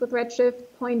things with Redshift,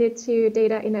 pointed to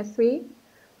data in S3,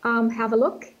 have a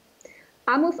look.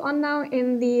 I'll move on now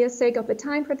in the sake of the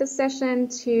time for this session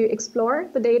to explore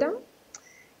the data.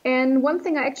 And one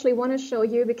thing I actually want to show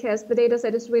you, because the data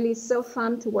set is really so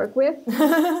fun to work with,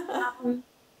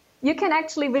 you can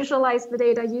actually visualize the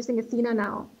data using Athena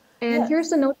now. And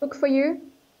here's a notebook for you.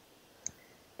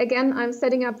 Again, I'm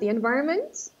setting up the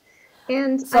environment.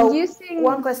 And so I'm using...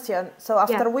 One question. So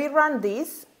after we run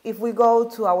this, if we go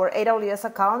to our AWS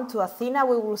account, to Athena,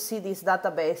 we will see this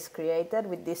database created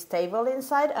with this table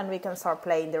inside, and we can start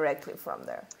playing directly from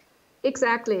there.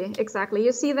 Exactly, exactly.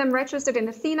 You see them registered in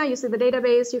Athena, you see the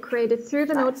database you created through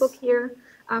the notebook here.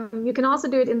 You can also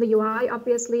do it in the UI,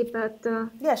 obviously, but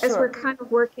as we're kind of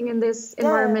working in this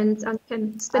environment, I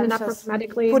can spin it up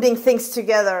automatically. Putting things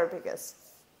together, because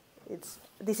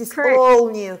this is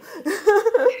all new.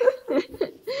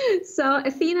 So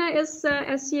Athena is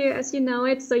as you know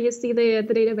it, so you see the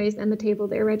database and the table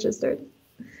there registered.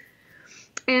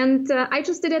 And I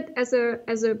just did it as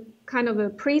a kind of a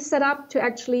pre-setup to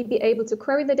actually be able to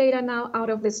query the data now out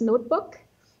of this notebook.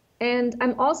 And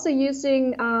I'm also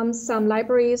using some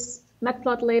libraries,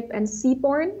 Matplotlib and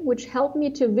Seaborn, which help me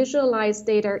to visualize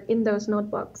data in those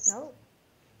notebooks. Oh.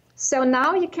 So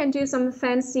now you can do some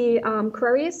fancy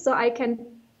queries. So I can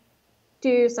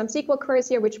do some SQL queries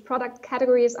here, which product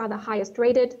categories are the highest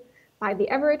rated by the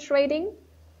average rating.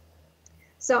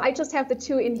 So I just have the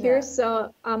two in here.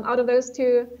 So out of those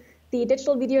two, the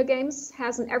digital video games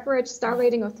has an average star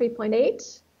rating of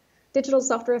 3.8, digital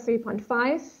software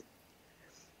 3.5.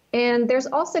 And there's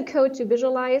also code to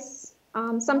visualize.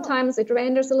 Sometimes it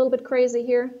renders a little bit crazy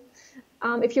here.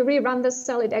 If you rerun this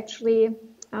cell, it actually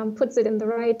puts it in the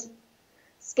right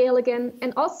scale again.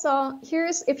 And also,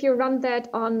 here's if you run that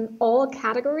on all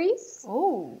categories.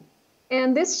 Oh.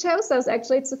 And this shows us,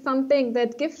 actually, it's a fun thing,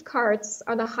 that gift cards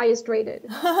are the highest rated.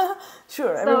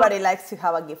 Sure, everybody likes to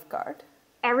have a gift card.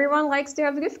 Everyone likes to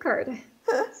have a gift card.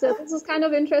 So this is kind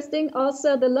of interesting.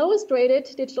 Also, the lowest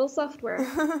rated digital software.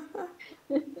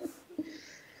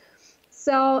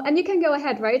 So, and you can go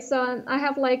ahead, right? So I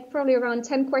have like probably around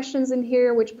 10 questions in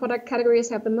here, which product categories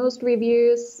have the most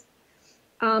reviews.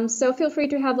 So feel free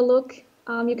to have a look.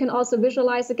 You can also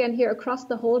visualize again here across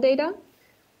the whole data,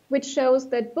 which shows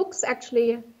that books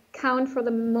actually count for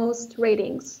the most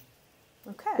ratings.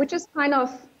 Okay. Which is kind of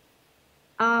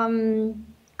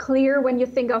clear when you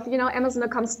think of,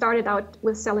 Amazon.com started out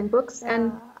with selling books,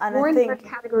 and more and more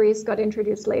categories got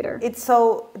introduced later. It's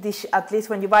so, at least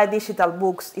when you buy digital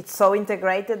books, it's so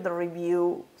integrated, the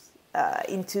review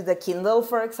into the Kindle,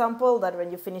 for example, that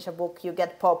when you finish a book, you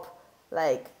get pop,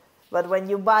 but when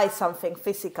you buy something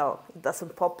physical, it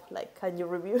doesn't pop, can you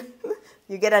review?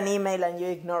 You get an email and you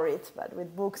ignore it, but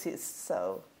with books it's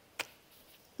so...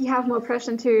 You have more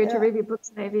pressure to review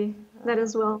books, maybe, that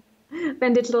as well,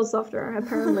 than digital software,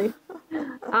 apparently.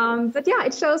 But yeah,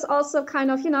 it shows also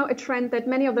kind of, a trend that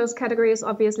many of those categories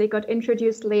obviously got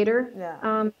introduced later.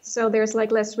 Yeah. So there's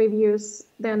less reviews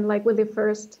than with the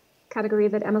first category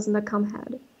that Amazon.com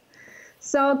had.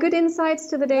 So good insights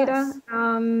to the data.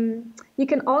 Yes. You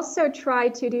can also try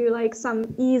to do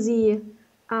some easy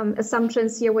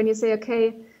assumptions here when you say,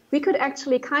 okay, we could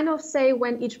actually kind of say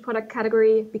when each product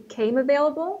category became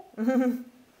available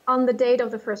on the date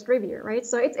of the first review, right?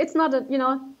 So it's not a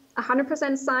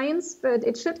 100% science, but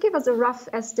it should give us a rough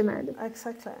estimate.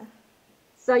 Exactly.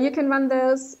 So you can run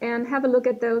those and have a look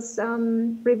at those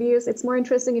reviews. It's more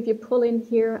interesting if you pull in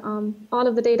here all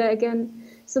of the data again.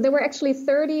 So there were actually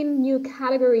 13 new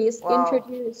categories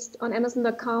introduced on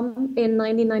Amazon.com in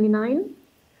 1999.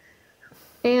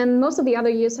 And most of the other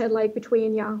years had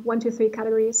between 1 to 3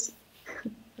 categories.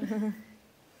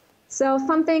 So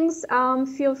fun things.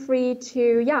 Feel free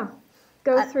to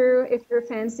go through if you're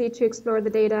fancy to explore the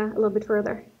data a little bit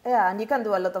further. Yeah, and you can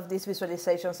do a lot of these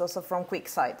visualizations also from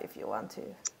QuickSight if you want to.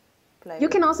 play You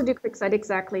with? can also do QuickSight,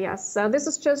 exactly, yes. So this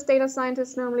is just data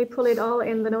scientists normally pull it all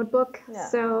in the notebook. Yeah.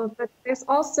 So, but there's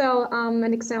also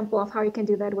an example of how you can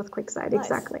do that with QuickSight, Nice.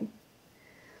 exactly.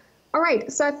 All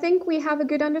right, so I think we have a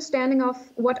good understanding of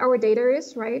what our data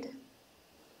is, right?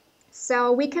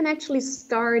 So we can actually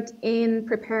start in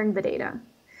preparing the data.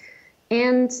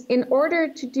 And in order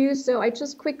to do so, I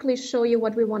just quickly show you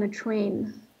what we want to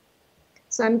train.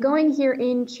 So I'm going here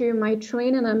into my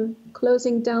train and I'm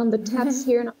closing down the tabs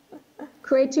here, not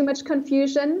create too much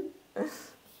confusion.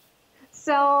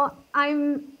 So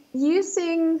I'm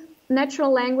using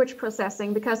natural language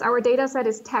processing because our data set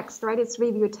is text, right? It's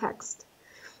review text.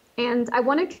 And I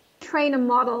want to train a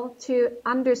model to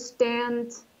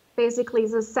understand basically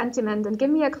the sentiment and give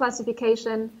me a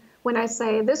classification when I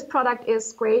say this product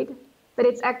is great, that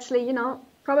it's actually, you know,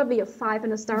 probably a 5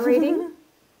 and a star rating.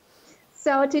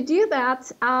 So to do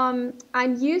that, I'm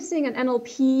using an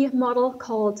NLP model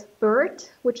called BERT,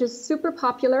 which is super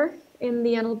popular in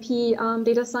the NLP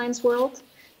data science world.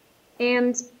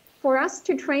 And for us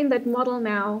to train that model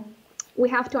now, we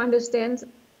have to understand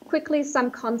quickly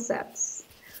some concepts.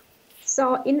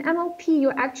 So in NLP,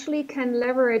 you actually can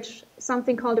leverage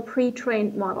something called a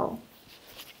pre-trained model,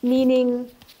 meaning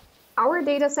our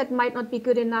data set might not be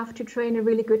good enough to train a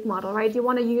really good model, right? You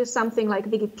want to use something like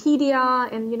Wikipedia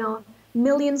and, you know,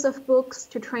 millions of books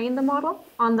to train the model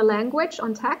on the language,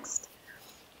 on text.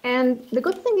 And the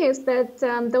good thing is that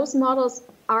those models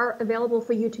are available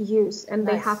for you to use, and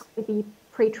they have to be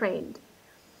pre-trained.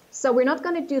 So we're not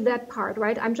going to do that part,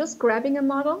 right? I'm just grabbing a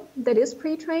model that is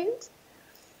pre-trained.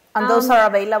 And those are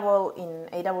available in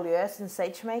AWS and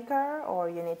Sagemaker, or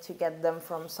you need to get them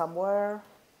from somewhere?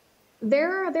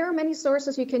 There are many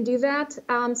sources you can do that.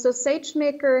 So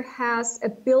Sagemaker has a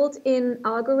built-in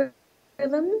algorithm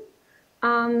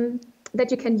that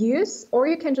you can use, or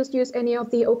you can just use any of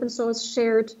the open source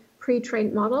shared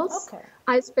pre-trained models. Okay.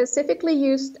 I specifically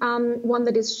used one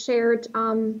that is shared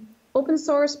open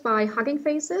source by Hugging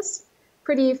Faces,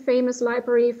 pretty famous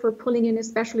library for pulling in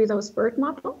especially those BERT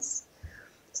models.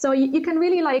 So you can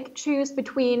really like choose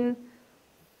between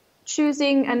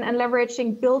choosing and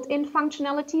leveraging built-in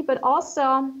functionality, but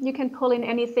also you can pull in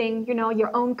anything, you know,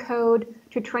 your own code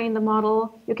to train the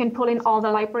model. You can pull in all the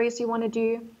libraries you want to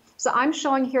do. So I'm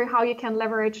showing here how you can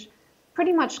leverage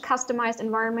pretty much customized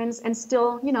environments and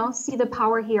still, you know, see the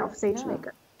power here of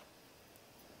Sagemaker.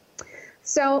 Yeah.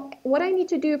 So what I need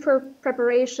to do for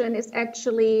preparation is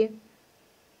actually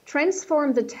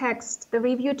transform the text, the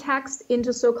review text,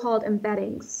 into so-called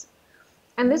embeddings.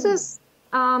 And this is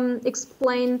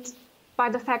explained by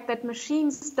the fact that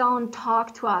machines don't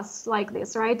talk to us like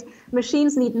this, right?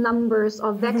 Machines need numbers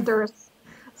or vectors.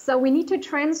 So we need to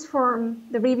transform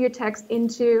the review text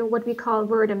into what we call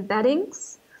word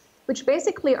embeddings, which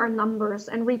basically are numbers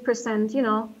and represent, you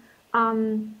know,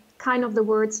 kind of the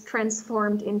words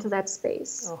transformed into that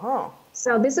space.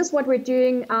 So this is what we're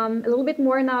doing a little bit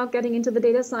more now, getting into the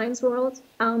data science world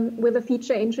with the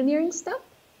feature engineering stuff.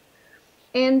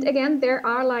 And again, there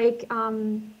are like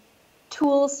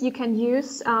tools you can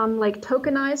use, like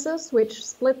tokenizers, which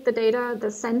split the data, the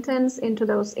sentence, into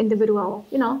those individual,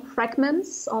 you know,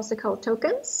 fragments, also called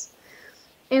tokens.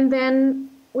 And then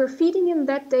we're feeding in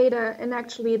that data and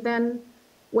actually then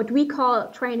what we call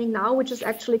training now, which is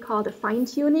actually called a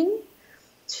fine-tuning,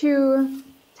 to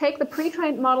take the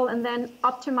pre-trained model and then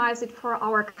optimize it for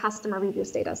our customer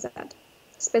reviews data set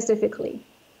specifically.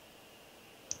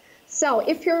 So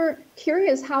if you're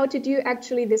curious how to do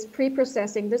actually this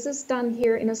pre-processing, this is done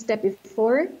here in a step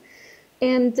before.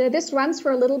 And this runs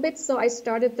for a little bit, so I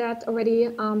started that already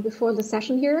before the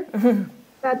session here.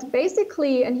 But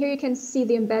basically, and here you can see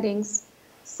the embeddings,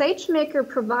 Sagemaker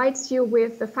provides you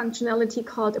with a functionality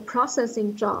called a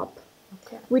processing job,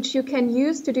 which you can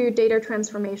use to do data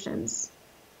transformations.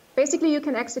 Basically, you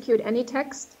can execute any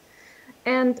text.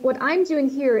 And what I'm doing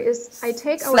here is I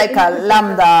take our like a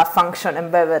Lambda function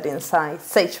embedded inside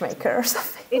Sagemaker or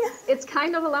something. It's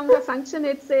kind of a Lambda function.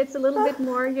 It's a little bit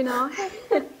more, you know,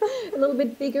 a little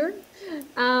bit bigger.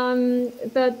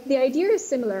 But the idea is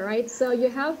similar, right? So you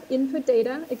have input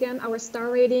data, again, our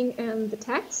star rating and the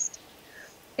text.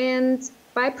 And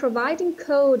by providing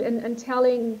code and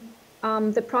telling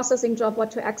the processing job what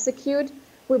to execute,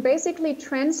 we're basically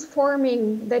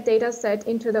transforming the data set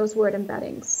into those word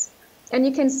embeddings. And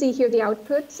you can see here the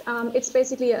output. It's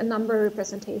basically a number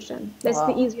representation. That's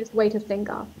the easiest way to think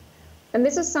of. And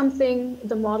this is something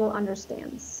the model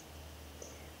understands.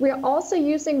 We are also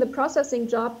using the processing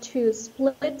job to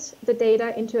split the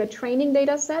data into a training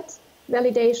data set,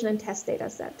 validation, and test data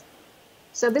set.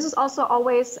 So this is also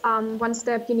always one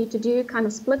step you need to do, kind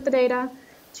of split the data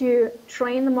to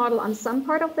train the model on some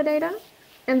part of the data,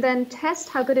 and then test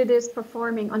how good it is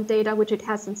performing on data which it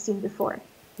hasn't seen before.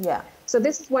 Yeah. So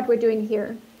this is what we're doing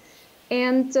here.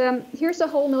 And here's a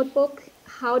whole notebook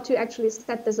how to actually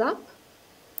set this up.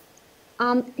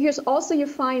 Here's also you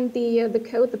find the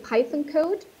code, the Python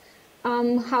code,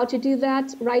 how to do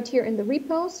that right here in the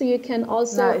repo. So you can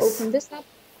also open this up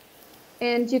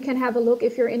and you can have a look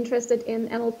if you're interested in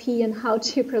NLP and how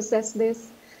to process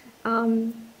this.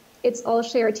 It's all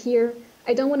shared here.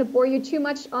 I don't want to bore you too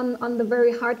much on the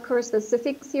very hardcore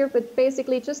specifics here, but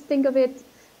basically just think of it.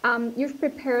 You've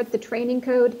prepared the training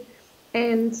code,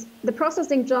 and the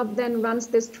processing job then runs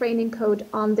this training code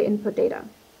on the input data.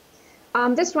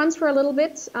 This runs for a little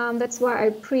bit. That's why I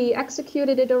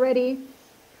pre-executed it already.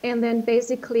 And then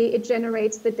basically it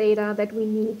generates the data that we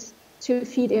need to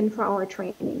feed in for our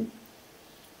training.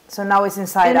 So now it's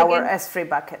inside our S3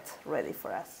 bucket ready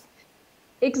for us.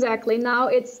 Exactly. Now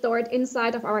it's stored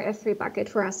inside of our S3 bucket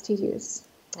for us to use.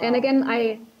 Wow. And again,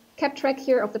 I kept track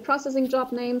here of the processing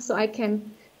job name so I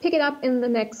can pick it up in the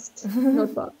next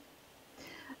notebook.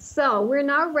 So we're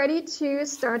now ready to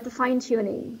start the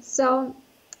fine-tuning. So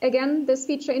again, this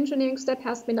feature engineering step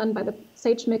has been done by the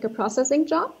Sagemaker processing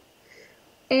job.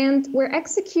 And we're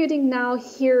executing now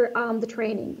here the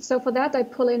training. So for that, I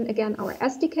pull in again our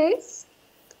SDKs.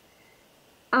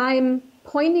 I'm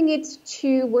pointing it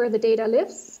to where the data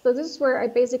lives. So this is where I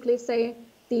basically say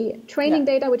the training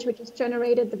data, which we just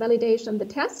generated, the validation, the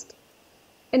test,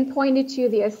 and point it to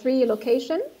the S3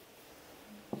 location.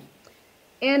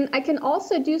 And I can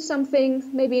also do something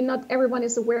maybe not everyone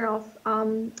is aware of.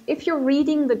 If you're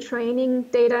reading the training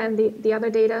data and the other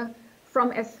data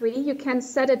from S3, you can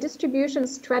set a distribution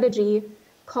strategy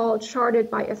called sharded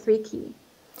by S3 key.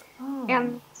 Oh.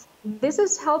 And this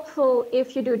is helpful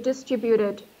if you do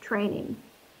distributed training.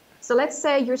 So let's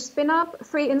say you spin up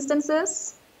 3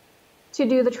 instances to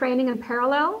do the training in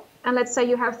parallel. And let's say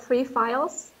you have 3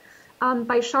 files.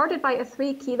 By sharded by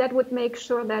S3 key, that would make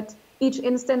sure that each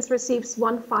instance receives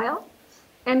 1 file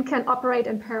and can operate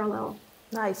in parallel.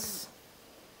 Nice.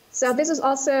 So this is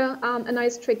also a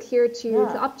nice trick here to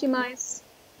optimize,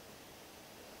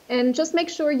 and just make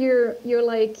sure you're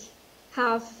like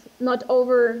have not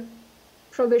over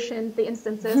provisioned the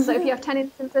instances. So if you have 10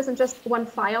 instances and just 1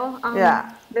 file,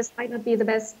 this might not be the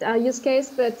best use case.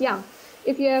 But yeah,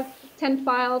 if you have 10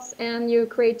 files and you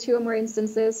create 2 or more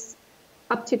instances,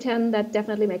 up to 10, that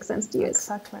definitely makes sense to use.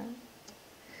 Exactly.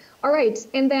 All right,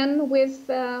 and then with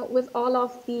all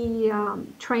of the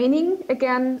training,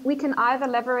 again, we can either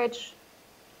leverage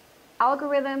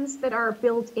algorithms that are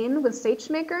built in with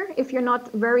Sagemaker if you're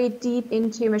not very deep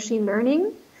into machine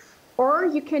learning, or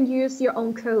you can use your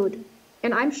own code.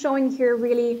 And I'm showing here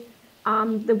really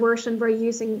the version where you're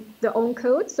using the own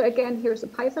code. So again, here's a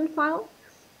Python file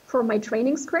for my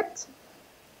training script.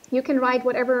 You can write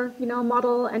whatever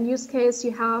model and use case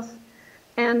you have,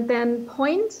 and then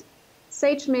point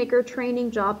Sagemaker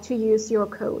training job to use your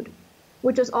code,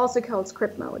 which is also called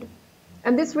script mode.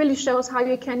 And this really shows how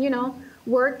you can,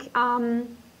 work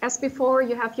as before.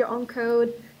 You have your own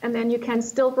code, and then you can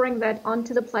still bring that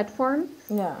onto the platform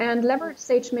and leverage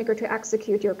Sagemaker to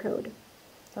execute your code.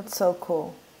 That's so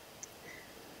cool.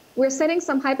 We're setting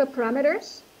some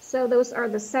hyperparameters. So those are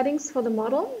the settings for the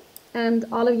model. And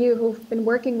all of you who've been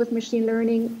working with machine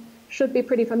learning should be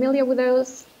pretty familiar with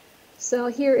those. So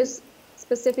here is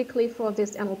specifically for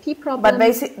this NLP problem.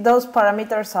 But those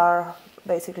parameters are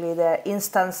basically the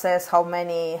instances, how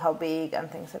many, how big, and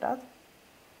things like that?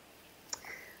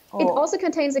 It also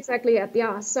contains exactly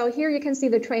that, So here you can see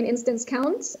the train instance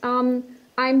count.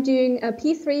 I'm doing a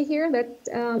P3 here, that's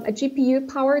a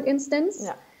GPU-powered instance.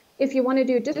 Yeah. If you want to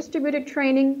do distributed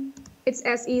training, it's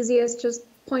as easy as just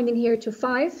pointing here to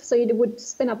 5. So you would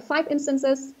spin up 5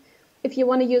 instances. If you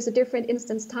want to use a different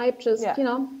instance type, just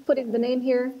put in the name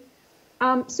here.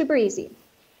 Super easy.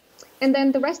 And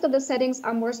then the rest of the settings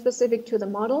are more specific to the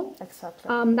model. Exactly.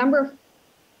 Number of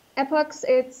epochs,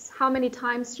 it's how many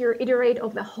times you iterate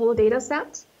of the whole data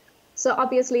set. So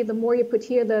obviously, the more you put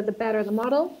here, the better the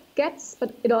model gets,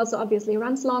 but it also obviously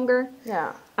runs longer.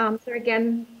 Yeah. So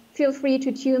again, feel free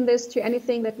to tune this to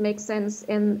anything that makes sense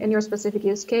in your specific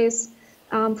use case.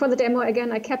 For the demo,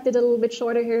 again, I kept it a little bit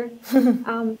shorter here,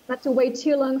 not to wait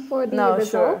too long for the result.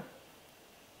 Sure.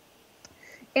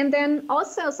 And then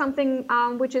also something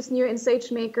which is new in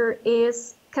Sagemaker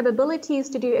is capabilities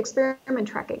to do experiment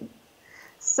tracking.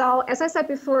 So as I said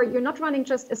before, you're not running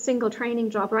just a single training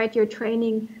job, right? You're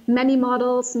training many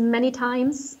models many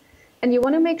times, and you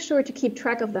want to make sure to keep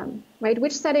track of them, right?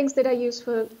 Which settings did I use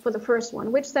for the first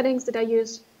one? Which settings did I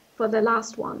use for the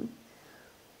last one?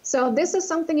 So this is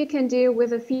something you can do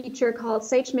with a feature called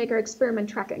Sagemaker experiment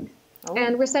tracking. Oh.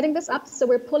 And we're setting this up. So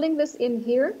we're pulling this in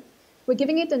here We're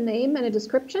giving it a name and a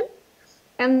description,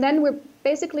 and then we're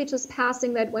basically just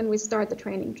passing that when we start the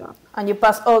training job. And you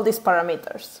pass all these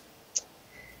parameters.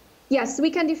 Yes, we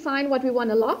can define what we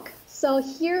want to lock. So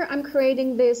here I'm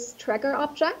creating this tracker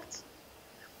object.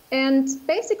 And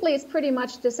basically it's pretty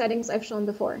much the settings I've shown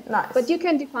before. Nice. But you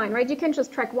can define, right? You can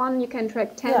just track 1, you can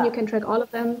track 10, you can track all of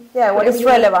them. Yeah, what is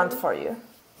relevant for you.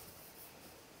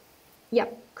 Yeah,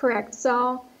 correct.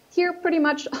 So here pretty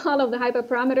much all of the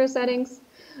hyperparameter settings,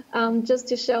 just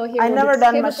to show here. I've never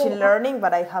done machine learning,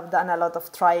 but I have done a lot of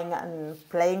trying and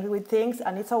playing with things.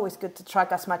 And it's always good to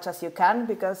track as much as you can,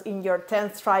 because in your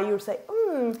 10th try, you say,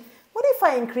 what if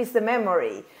I increase the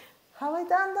memory? Have I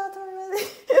done that already?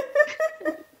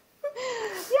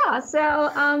 Yeah,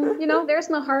 so, you know, there's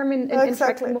no harm in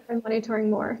tracking more and monitoring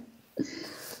more.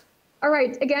 All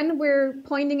right, again, we're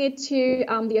pointing it to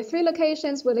the S3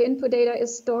 locations where the input data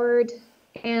is stored.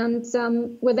 And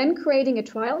we're then creating a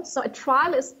trial. So a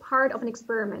trial is part of an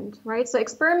experiment, right? So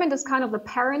experiment is kind of the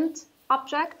parent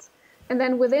object. And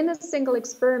then within a single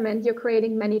experiment, you're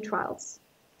creating many trials.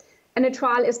 And a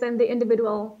trial is then the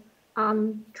individual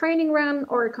training run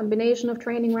or a combination of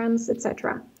training runs,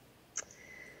 etc.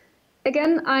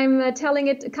 Again, I'm telling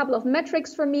it a couple of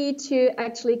metrics for me to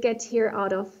actually get here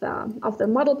out of the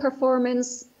model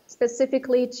performance,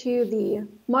 specifically to the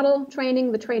model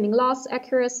training, the training loss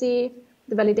accuracy,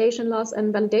 the validation loss,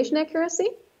 and validation accuracy.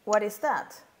 What is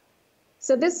that?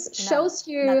 So this shows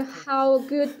you how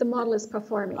good the model is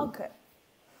performing. Okay.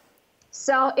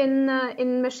 So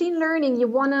in machine learning, you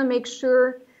want to make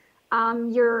sure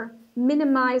you're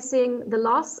minimizing the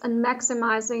loss and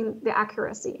maximizing the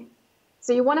accuracy.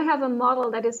 So you want to have a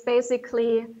model that is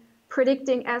basically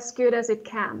predicting as good as it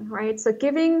can, right? So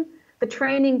giving the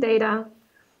training data,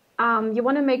 you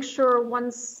want to make sure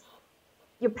once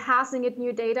you're passing it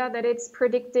new data that it's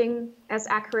predicting as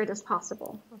accurate as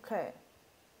possible. Okay.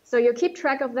 So you keep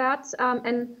track of that,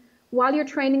 and while you're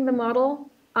training the model,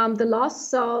 the loss,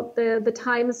 so the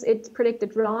times it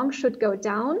predicted wrong should go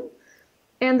down,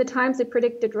 and the times it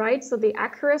predicted right, so the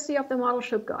accuracy of the model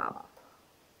should go up.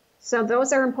 So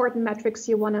those are important metrics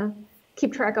you want to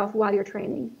keep track of while you're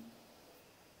training.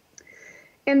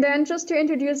 And then just to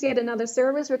introduce yet another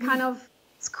service, we're kind of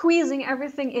squeezing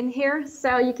everything in here,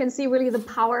 so you can see really the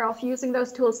power of using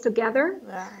those tools together.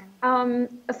 Yeah.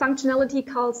 A functionality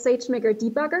called Sagemaker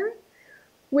Debugger,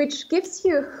 which gives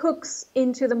you hooks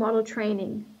into the model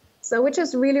training. So which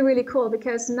is really, really cool,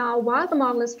 because now while the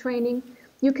model is training,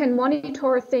 you can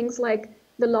monitor things like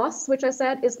the loss, which I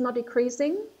said is not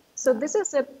decreasing. So this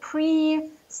is a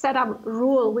pre-set up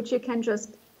rule, which you can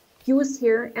just use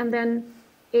here, and then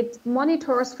it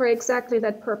monitors for exactly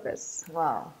that purpose.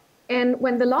 Wow. And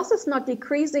when the loss is not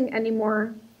decreasing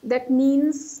anymore, that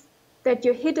means that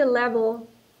you hit a level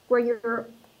where you're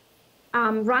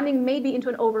running maybe into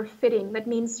an overfitting. That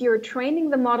means you're training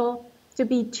the model to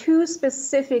be too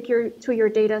specific to your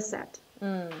data set.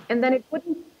 And then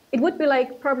it would be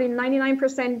like probably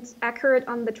 99% accurate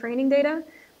on the training data,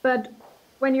 but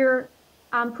when you're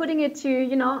putting it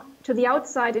to the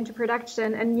outside into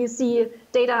production and you see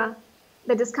data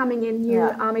that is coming in new,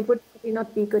 it would probably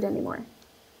not be good anymore.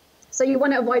 So you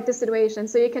want to avoid this situation.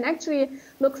 So you can actually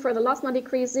look for the loss not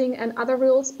decreasing and other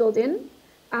rules built in.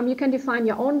 You can define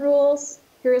your own rules.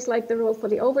 Here is like the rule for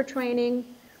the overtraining.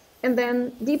 And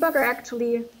then debugger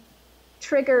actually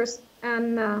triggers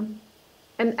an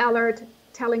alert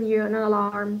telling you, an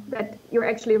alarm, that you're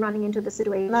actually running into the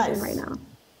situation right now.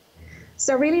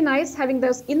 So really nice having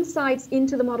those insights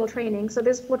into the model training. So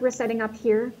this is what we're setting up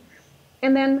here.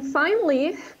 And then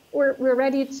finally, we're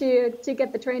ready to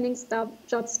get the training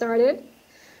job started.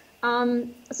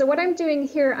 So what I'm doing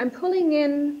here, I'm pulling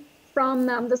in from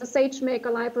the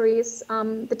Sagemaker libraries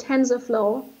the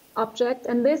TensorFlow object,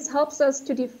 and this helps us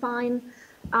to define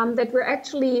that we're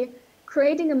actually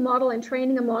creating a model and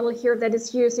training a model here that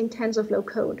is using TensorFlow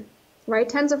code, right?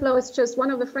 TensorFlow is just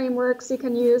one of the frameworks you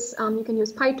can use. You can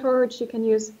use PyTorch, you can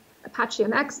use Apache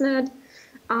MXNet.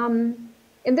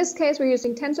 In this case, we're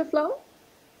using TensorFlow.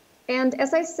 And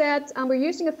as I said, we're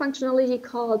using a functionality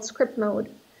called script mode.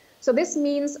 So this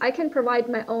means I can provide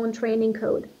my own training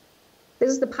code. This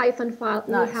is the Python file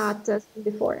we had seen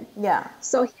before. Yeah.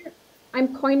 So here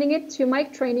I'm pointing it to my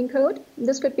training code.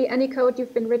 This could be any code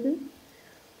you've been written.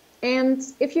 And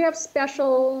if you have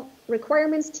special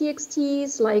requirements,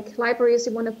 TXTs, like libraries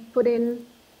you want to put in,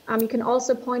 you can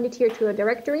also point it here to a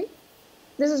directory.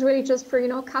 This is really just for,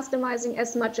 customizing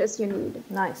as much as you need.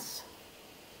 Nice.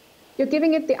 You're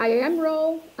giving it the IAM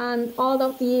role and all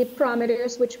of the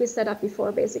parameters which we set up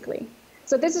before, basically.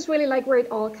 So this is really like where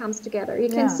it all comes together. You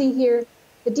can see here,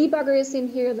 the debugger is in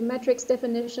here, the metrics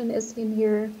definition is in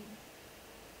here.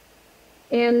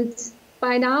 And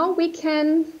by now we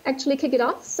can actually kick it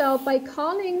off. So by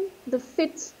calling the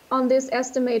fit on this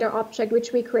estimator object,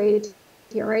 which we created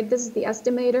here, right? This is the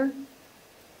estimator.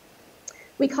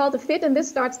 We call the fit, and this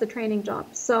starts the training job.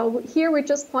 So here we're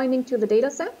just pointing to the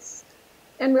data sets,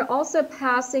 and we're also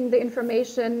passing the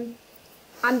information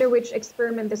under which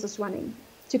experiment this is running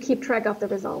to keep track of the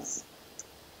results.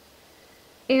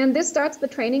 And this starts the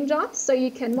training job, so you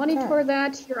can monitor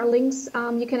that. Here are links.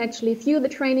 You can actually view the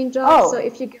training job. So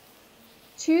if you go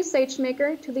to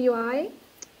Sagemaker, to the UI,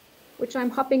 which I'm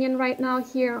hopping in right now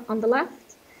here on the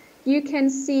left, you can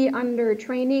see under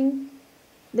training,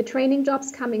 the training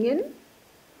jobs coming in.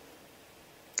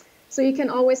 So you can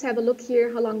always have a look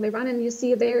here how long they run, and you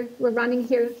see there we're running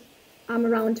here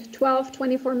around 12,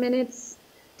 24 minutes,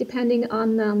 depending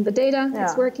on the data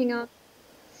it's working on.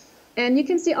 And you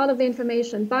can see all of the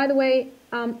information. By the way,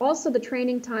 also the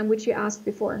training time, which you asked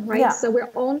before, right? Yeah. So we're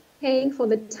only paying for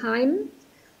the time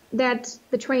that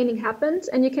the training happened.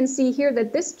 And you can see here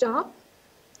that this job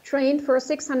trained for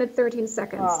 613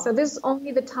 seconds. Wow. So this is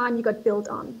only the time you got billed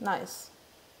on. Nice.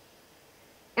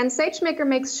 And Sagemaker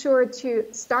makes sure to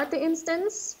start the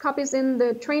instance, copies in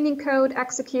the training code,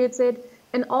 executes it,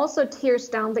 and also tears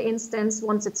down the instance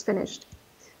once it's finished.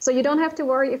 So you don't have to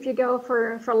worry if you go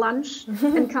for lunch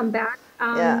and come back,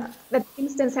 that the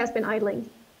instance has been idling.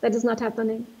 That is not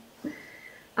happening.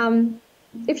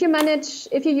 If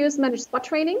you use managed spot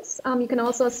trainings, you can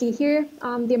also see here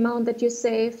the amount that you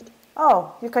saved.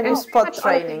 Oh, you can use spot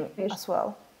training as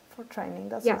well for training.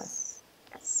 That's nice.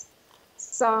 Yes.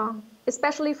 So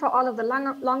especially for all of the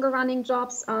longer running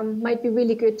jobs, might be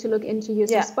really good to look into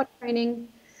using spot training.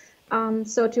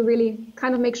 So to really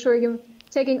kind of make sure you're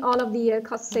taking all of the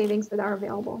cost savings that are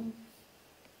available.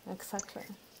 Exactly.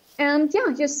 And yeah,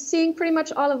 you're seeing pretty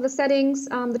much all of the settings,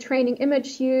 the training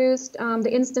image used, the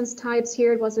instance types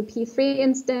here, it was a P3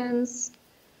 instance,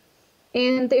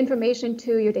 and the information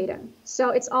to your data.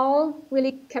 So it's all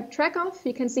really kept track of.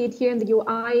 You can see it here in the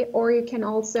UI, or you can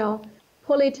also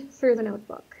pull it through the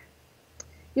notebook.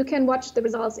 You can watch the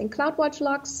results in CloudWatch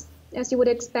logs, as you would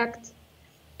expect.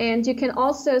 And you can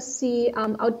also see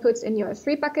outputs in your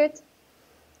S3 bucket.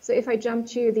 So if I jump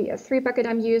to the S3 bucket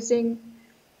I'm using,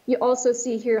 you also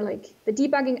see here like the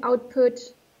debugging output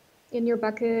in your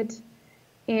bucket,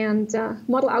 and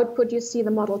model output, you see the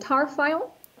model tar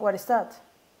file. What is that?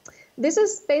 This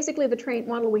is basically the trained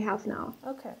model we have now.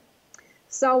 Okay.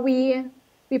 So we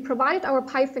provided our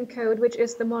Python code, which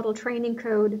is the model training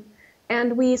code,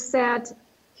 and we said,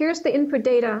 here's the input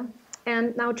data,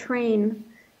 and now train.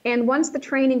 And once the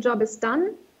training job is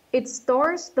done, it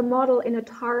stores the model in a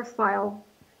tar file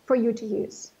for you to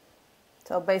use.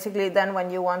 So basically then when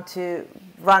you want to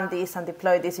run this and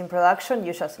deploy this in production,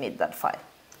 you just need that file.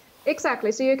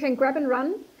 Exactly. So you can grab and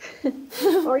run,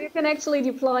 or you can actually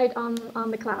deploy it on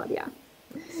the cloud, yeah.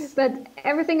 But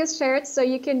everything is shared, so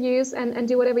you can use and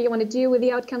do whatever you want to do with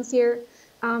the outcomes here.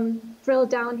 Drill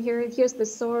down here, here's the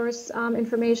source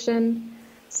information.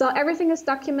 So everything is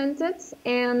documented,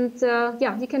 and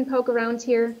yeah, you can poke around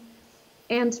here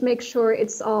and make sure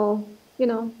it's all, you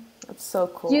know, that's so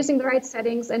cool, using the right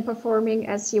settings and performing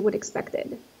as you would expect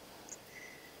it.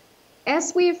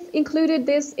 As we've included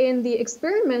this in the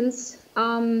experiments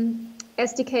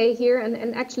SDK here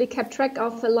and actually kept track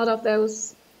of a lot of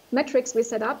those metrics we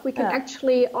set up, we can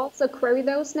actually also query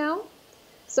those now.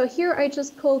 So here I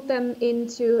just pulled them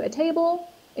into a table,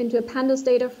 into a pandas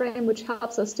data frame, which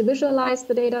helps us to visualize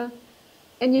the data.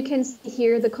 And you can see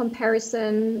here the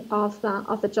comparison of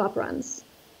the job runs.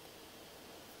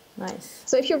 Nice.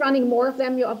 So if you're running more of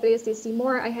them, you obviously see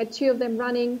more. I had 2 of them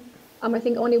running. I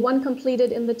think only 1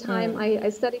 completed in the time I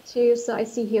set it to, so I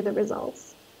see here the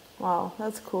results. Wow,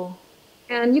 that's cool.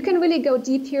 And you can really go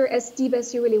deep here, as deep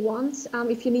as you really want.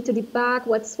 If you need to debug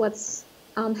what's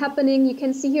happening, you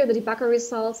can see here the debugger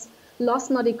results, loss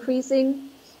not decreasing,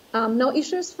 no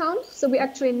issues found. So we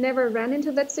actually never ran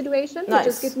into that situation, which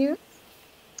is good news.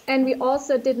 And we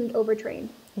also didn't overtrain.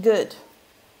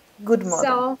 Good model.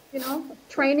 So, you know,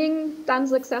 training done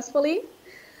successfully.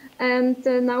 And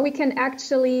now we can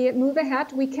actually move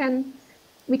ahead. We can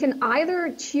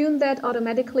either tune that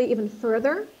automatically even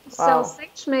further. Wow. So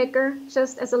Sagemaker,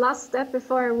 just as a last step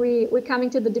before we're coming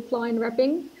to the deploy and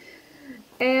wrapping,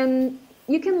 and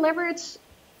you can leverage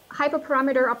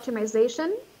hyperparameter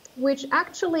optimization, which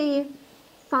actually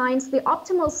finds the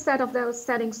optimal set of those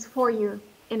settings for you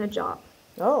in a job.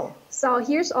 Oh. So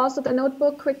here's also the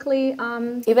notebook quickly.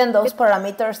 Even those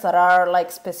parameters that are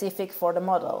like specific for the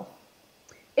model.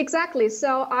 Exactly.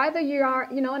 So either you are,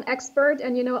 an expert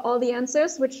and you know all the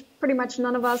answers, which pretty much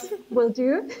none of us will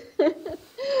do.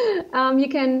 You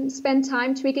can spend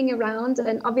time tweaking around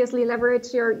and obviously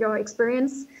leverage your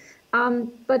experience.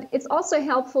 But it's also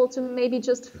helpful to maybe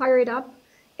just fire it up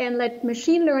and let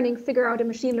machine learning figure out a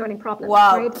machine learning problem.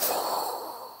 Wow. Right?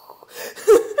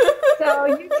 So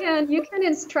you can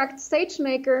instruct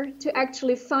Sagemaker to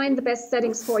actually find the best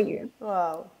settings for you.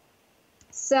 Wow.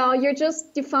 So you're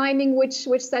just defining which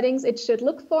settings it should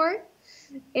look for,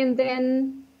 and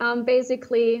then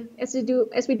basically, as we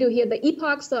do here, the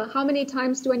epochs. So how many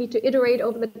times do I need to iterate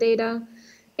over the data,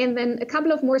 and then a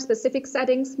couple of more specific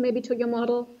settings maybe to your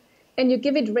model, and you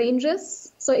give it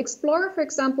ranges. So explore, for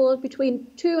example, between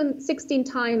 2 and 16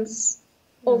 times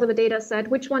over the data set,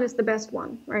 which one is the best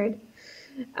one, right?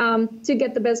 To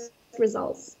get the best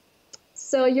results.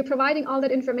 So you're providing all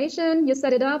that information. You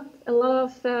set it up. A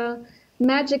lot of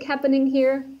magic happening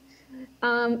here.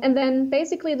 And then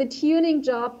basically the tuning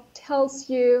job tells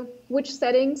you which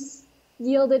settings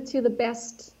yielded to the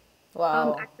best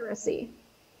accuracy.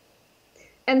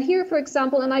 And here, for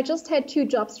example, and I just had 2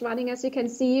 jobs running, as you can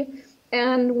see,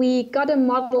 and we got a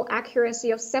model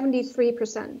accuracy of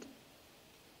 73%,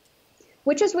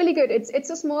 which is really good. It's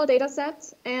a small data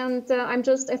set, and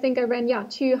I think I ran,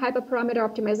 2 hyperparameter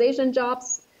optimization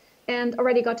jobs and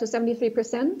already got to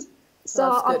 73%. So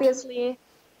obviously,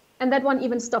 and that one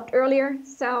even stopped earlier.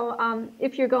 So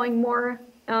if you're going more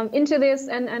into this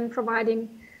and providing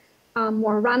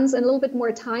more runs and a little bit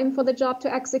more time for the job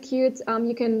to execute,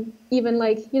 you can even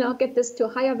get this to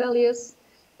higher values.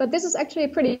 But this is actually a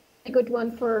pretty good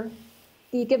one for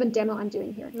the given demo I'm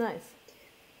doing here. Nice.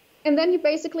 And then you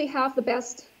basically have the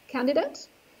best candidate,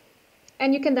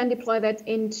 and you can then deploy that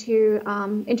into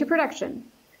production.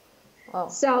 Wow.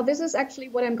 So this is actually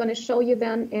what I'm going to show you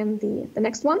then in the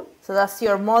next one. So that's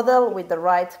your model with the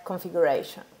right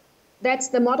configuration. That's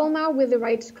the model now with the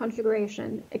right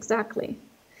configuration, exactly.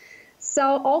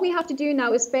 So all we have to do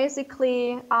now is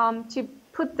basically to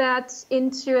put that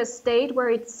into a state where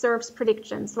it serves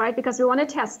predictions, right? Because we want to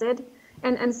test it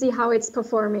and see how it's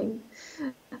performing.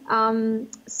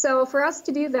 So for us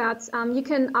to do that, you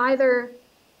can either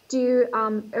do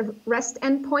a REST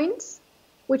endpoint,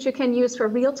 which you can use for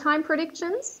real-time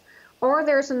predictions, or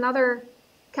there's another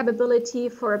capability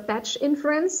for batch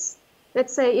inference.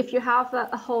 Let's say if you have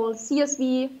a whole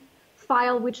CSV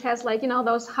file which has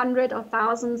those hundreds or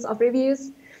thousands of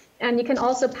reviews, and you can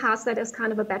also pass that as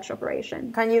kind of a batch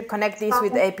operation. Can you connect this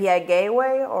with API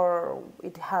Gateway, or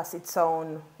it has its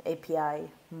own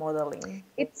API modeling?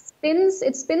 It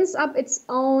spins up its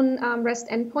own REST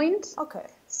endpoint. Okay.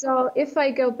 So if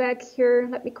I go back here,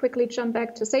 let me quickly jump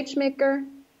back to Sagemaker.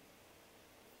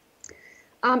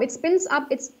 It spins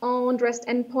up its own REST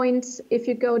endpoint. If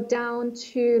you go down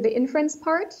to the inference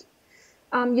part,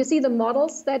 you see the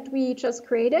models that we just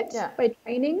created by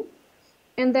training.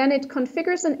 And then it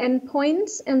configures an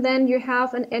endpoint, and then you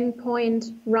have an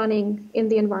endpoint running in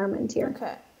the environment here.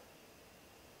 Okay.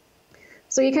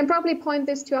 So you can probably point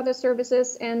this to other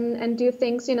services and do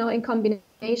things, in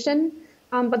combination.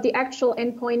 But the actual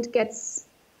endpoint gets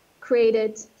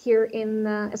created here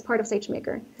as part of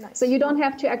Sagemaker. Nice. So you don't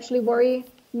have to actually worry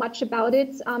much about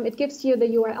it. It gives you the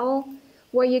URL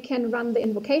where you can run the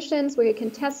invocations, where you can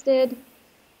test it.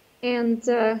 And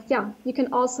you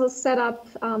can also set up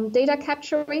data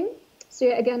capturing. So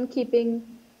you're again keeping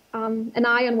an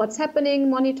eye on what's happening,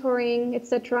 monitoring,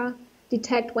 etc.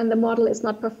 Detect when the model is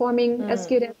not performing as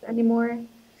good as anymore.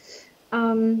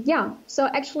 So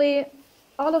actually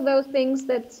all of those things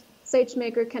that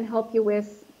Sagemaker can help you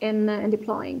with in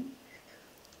deploying.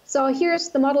 So here's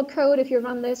the model code if you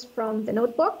run this from the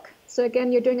notebook. So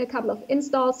again, you're doing a couple of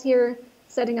installs here,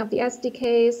 setting up the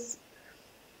SDKs.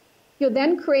 You're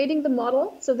then creating the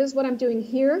model. So this is what I'm doing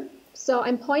here. So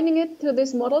I'm pointing it to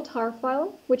this model tar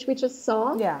file, which we just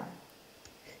saw. Yeah.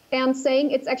 And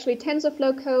saying it's actually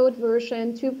TensorFlow code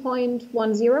version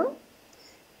 2.10.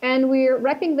 And we're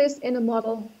wrapping this in a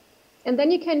model. And then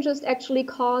you can just actually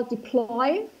call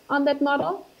deploy on that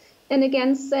model. And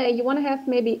again, say you want to have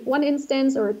maybe 1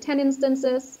 instance or 10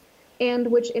 instances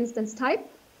and which instance type.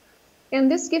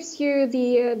 And this gives you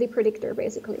the predictor,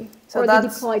 basically. So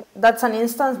that's an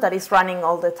instance that is running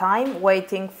all the time,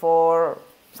 waiting for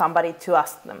somebody to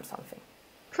ask them something.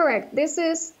 Correct. This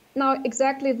is now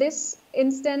exactly this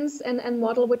instance and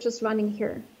model which is running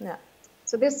here. Yeah.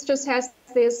 So this just has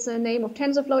this name of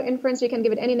TensorFlow inference. You can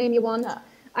give it any name you want. Yeah.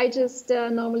 I just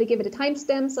normally give it a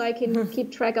timestamp so I can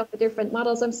keep track of the different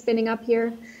models I'm spinning up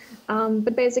here.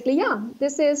 But basically,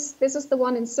 this is the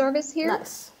one in service here.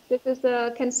 Nice. This is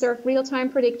can serve real-time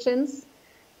predictions.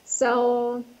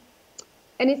 So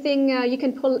anything, you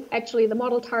can pull actually the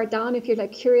model tar down if you're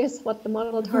like curious what the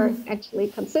model tar actually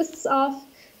consists of.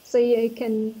 So you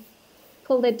can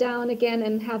pull that down again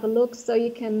and have a look. So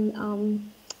you can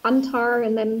untar,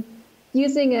 and then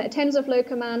using a TensorFlow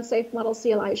command, save model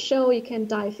CLI show, you can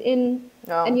dive in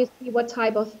and you see what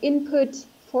type of input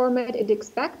format it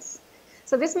expects.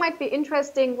 So this might be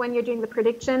interesting when you're doing the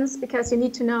predictions, because you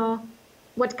need to know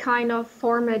what kind of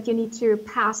format you need to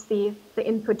pass the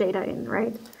input data in,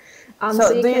 right?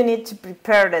 So you need to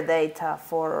prepare the data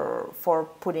for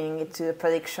putting it to the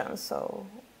predictions,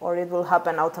 or it will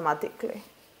happen automatically?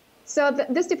 So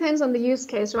this depends on the use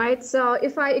case, right? So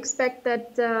if I expect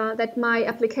that that my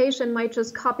application might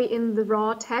just copy in the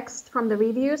raw text from the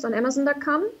reviews on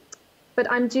Amazon.com, but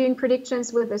I'm doing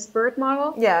predictions with this BERT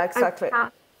model. Yeah, exactly.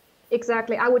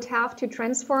 Exactly. I would have to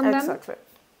transform them. Exactly.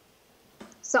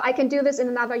 So I can do this in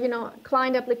another,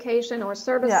 client application or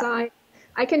server side.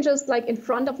 I can just like in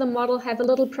front of the model have a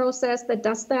little process that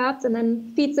does that and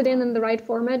then feeds it in the right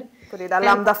format. Put it a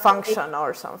Lambda function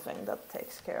or something that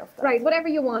takes care of that. Right, whatever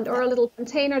you want, or a little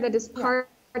container that is part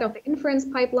of the inference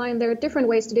pipeline. There are different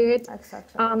ways to do it.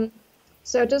 Exactly.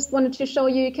 So just wanted to show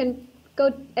you can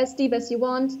go as deep as you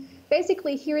want.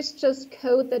 Basically, here's just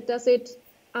code that does it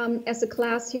as a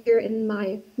class here in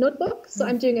my notebook. So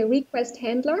I'm doing a request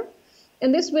handler.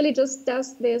 And this really just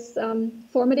does this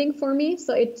formatting for me.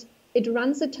 So it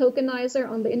runs a tokenizer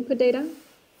on the input data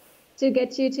to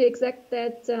get you to exact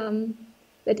that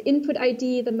that input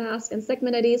ID, the mask, and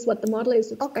segment ID is what the model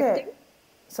is expecting. Okay.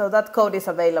 So that code is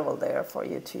available there for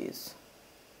you to use.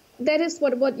 That is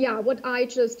what I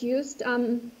just used.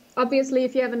 Obviously,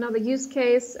 if you have another use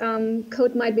case,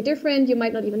 code might be different. You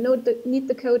might not even need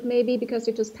the code maybe because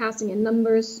you're just passing in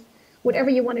numbers.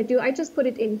 Whatever you want to do, I just put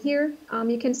it in here.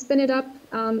 You can spin it up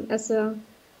as a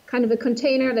kind of a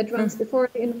container that runs before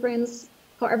the inference,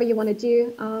 however you want to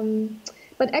do.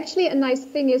 But actually a nice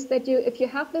thing is that if you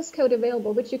have this code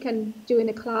available, which you can do in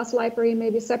a class library,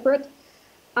 maybe separate,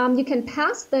 you can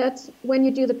pass that when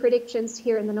you do the predictions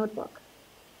here in the notebook.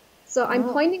 So I'm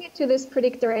pointing it to this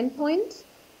predictor endpoint.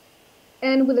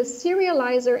 And with a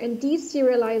serializer and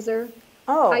deserializer,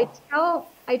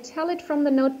 I tell it from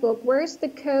the notebook, where's the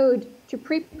code to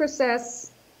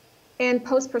pre-process and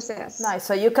post-process. Nice.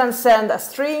 So you can send a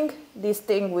string, this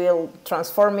thing will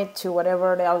transform it to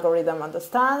whatever the algorithm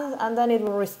understands, and then it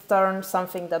will return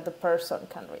something that the person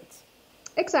can read.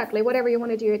 Exactly, whatever you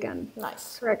want to do again.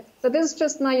 Nice. Correct. So this is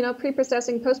just my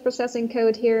pre-processing, post-processing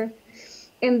code here.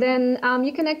 And then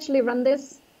you can actually run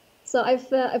this. So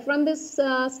I've run this,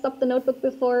 stopped the notebook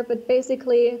before, but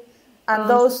basically... And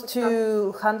those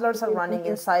two handlers are running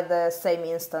inside the same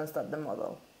instance that the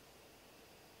model.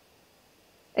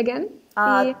 Again?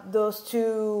 Those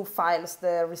two files,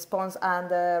 the response and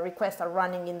the request, are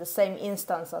running in the same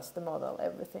instance as the model.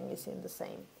 Everything is in the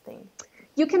same thing.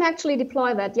 You can actually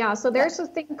deploy that, yeah. So there's a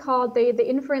thing called the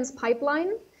inference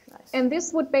pipeline. Nice. And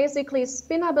this would basically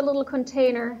spin up a little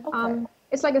container. Okay.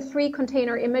 It's like a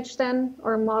 3-container image then,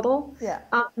 or model. Yeah.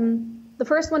 The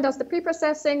first one does the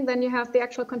pre-processing, then you have the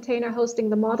actual container hosting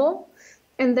the model.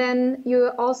 And then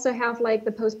you also have like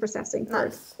the post-processing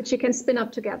part, which you can spin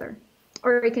up together,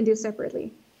 or you can do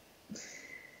separately.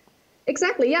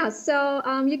 Exactly, yeah. So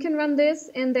you can run this,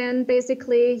 and then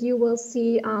basically you will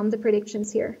see the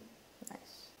predictions here. Nice.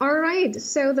 All right,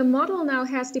 so the model now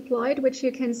has deployed, which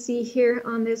you can see here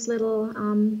on this little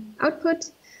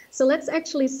output. So let's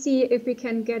actually see if we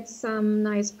can get some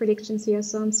nice predictions here.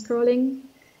 So I'm scrolling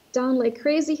down like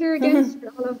crazy here again through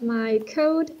all of my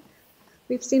code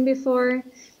we've seen before.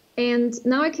 And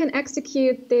now I can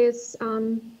execute this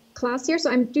class here.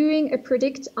 So I'm doing a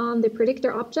predict on the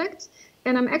predictor object,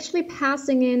 and I'm actually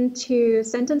passing in 2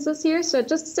 sentences here. So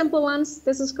just simple ones.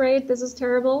 This is great. This is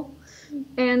terrible.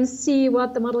 And see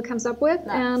what the model comes up with.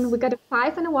 Nice. And we got a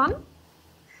 5 and a 1.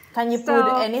 Can you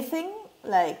put anything?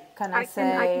 Like, can I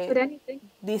say, I can put anything.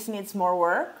 This needs more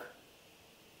work?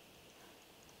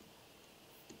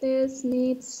 This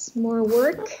needs more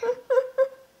work.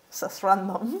 So it's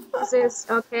random. This is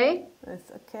okay.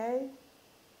 It's okay.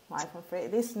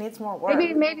 This needs more work.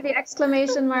 Maybe the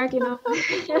exclamation mark, you know.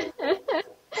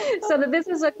 So that this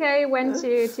is okay, 1,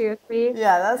 2, 2, 3.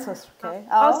 Yeah, that's okay.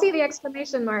 I'll see the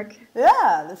exclamation mark.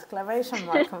 Yeah, the exclamation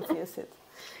mark confused it.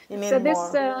 You need so this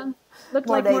looked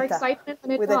like data more excitement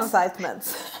than it with was. Excitement.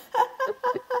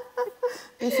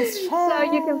 This is so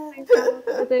you can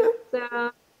say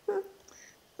that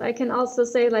I can also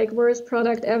say like worst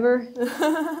product ever.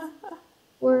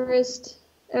 Worst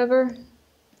ever.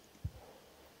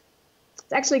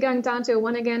 It's actually going down to a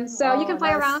 1 again. So you can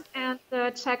play around and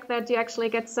check that you actually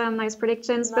get some nice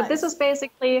predictions. Nice. But this is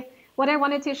basically what I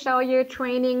wanted to show you,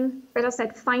 training, better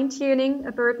said, fine-tuning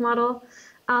a BERT model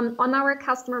on our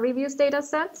customer reviews data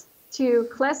set to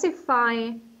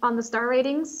classify on the star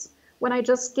ratings when I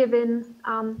just give in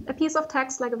a piece of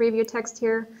text, like a review text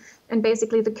here, and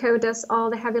basically the code does all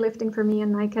the heavy lifting for me,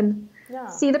 and I can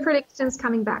see the predictions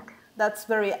coming back. That's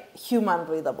very human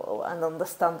readable and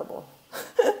understandable.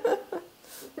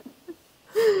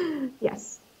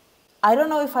 Yes. I don't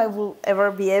know if I will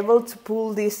ever be able to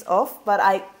pull this off, but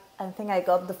I think I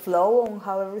got the flow on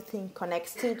how everything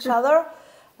connects to each other.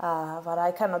 But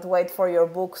I cannot wait for your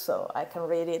book so I can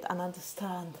read it and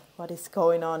understand what is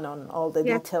going on all the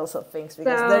details of things,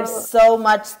 because there's so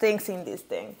much things in this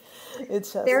thing.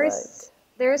 It's just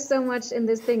there's so much in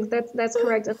this thing. That's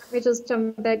correct. Let me just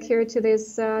jump back here to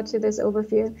this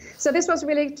overview. So this was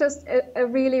really just a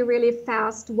really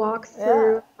fast walk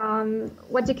through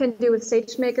what you can do with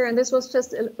Sagemaker, and this was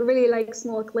just a really like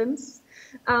small glimpse.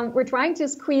 We're trying to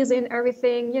squeeze in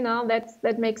everything,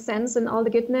 that makes sense and all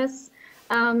the goodness.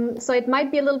 So it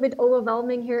might be a little bit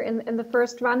overwhelming here in the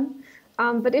first run,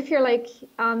 but if you're like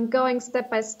going step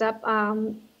by step,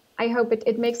 I hope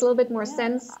it makes a little bit more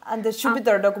sense. And the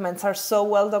Jupyter documents are so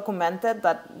well documented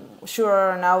that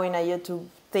sure now in a YouTube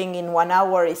thing in 1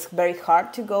 hour it's very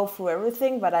hard to go through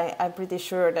everything, but I'm pretty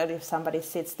sure that if somebody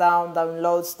sits down,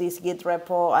 downloads this Git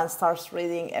repo and starts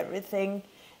reading everything,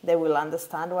 they will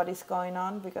understand what is going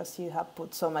on, because you have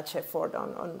put so much effort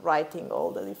on writing all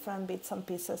the different bits and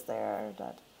pieces there.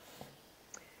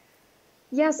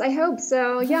 Yes, I hope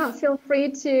so. Yeah, feel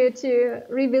free to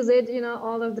revisit,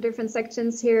 all of the different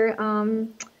sections here.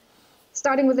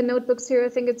 Starting with the notebooks here, I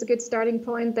think it's a good starting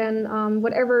point. Then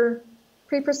whatever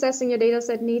pre-processing your data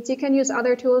set needs, you can use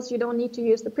other tools. You don't need to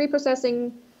use the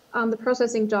pre-processing, the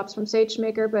processing jobs from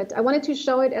Sagemaker, but I wanted to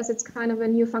show it as it's kind of a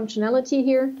new functionality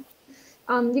here.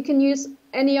 You can use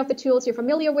any of the tools you're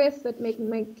familiar with that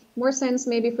make more sense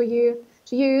maybe for you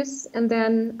to use. And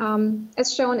then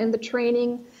as shown in the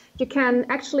training, you can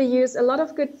actually use a lot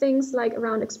of good things like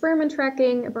around experiment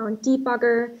tracking, around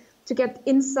debugger, to get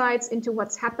insights into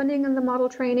what's happening in the model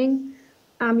training.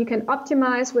 You can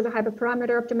optimize with the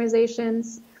hyperparameter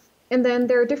optimizations. And then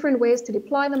there are different ways to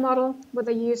deploy the model,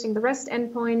 whether you're using the REST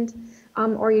endpoint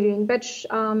or you're doing batch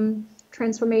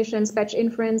transformations, batch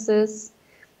inferences.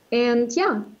 And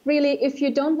yeah, really, if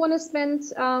you don't want to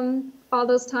spend all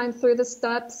those time through the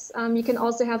steps, you can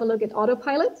also have a look at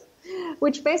Autopilot,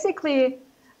 which basically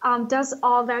does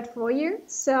all that for you.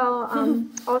 So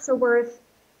also worth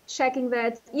checking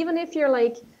that even if you're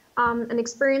like an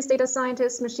experienced data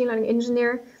scientist, machine learning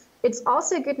engineer, it's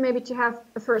also good maybe to have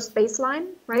a first baseline,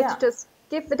 right? Yeah. To just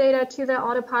give the data to the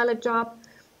Autopilot job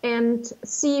and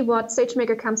see what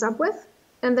Sagemaker comes up with.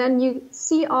 And then you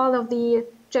see all of the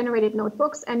generated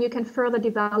notebooks and you can further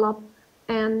develop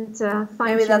and fine-tune.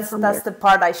 Maybe that's the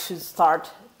part I should start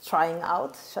trying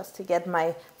out, just to get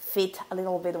my feet a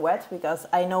little bit wet, because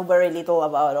I know very little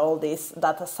about all this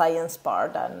data science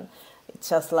part, and it's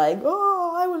just like,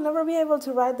 oh, I will never be able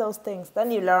to write those things.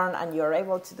 Then you learn and you're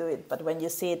able to do it, but when you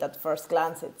see it at first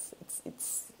glance,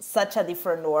 it's such a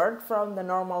different world from the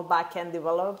normal back-end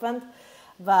development.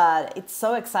 But it's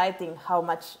so exciting how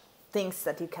much things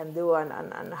that you can do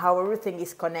and how everything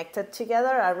is connected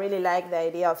together. I really like the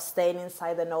idea of staying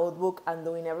inside the notebook and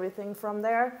doing everything from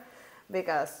there,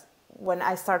 because when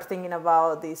I start thinking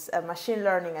about this machine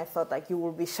learning, I thought like you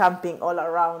will be jumping all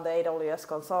around the AWS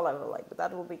console. I was like,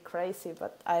 that would be crazy,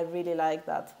 but I really like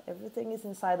that. Everything is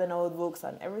inside the notebooks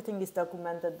and everything is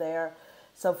documented there.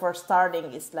 So for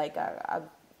starting, it's like a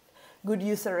good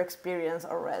user experience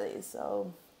already.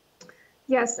 So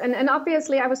yes, and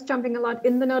obviously I was jumping a lot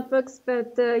in the notebooks,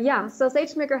 but yeah, so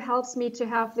Sagemaker helps me to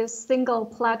have this single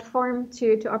platform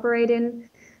to operate in.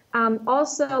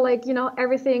 Also, like,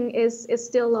 everything is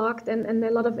still locked and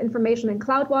a lot of information in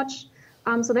CloudWatch.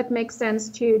 So that makes sense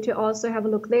to also have a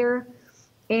look there.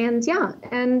 And yeah,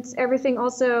 and everything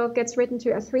also gets written to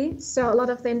S3. So a lot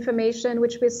of the information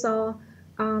which we saw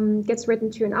gets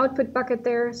written to an output bucket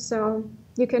there. So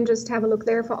you can just have a look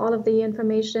there for all of the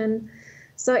information.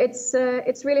 So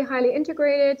it's really highly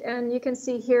integrated, and you can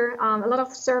see here a lot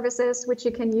of services which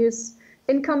you can use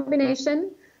in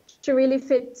combination to really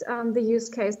fit the use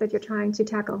case that you're trying to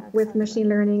tackle with machine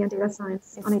learning and data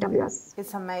science on AWS.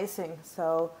 It's amazing.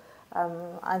 So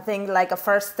I think like a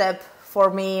first step for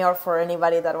me or for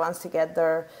anybody that wants to get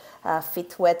their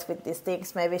feet wet with these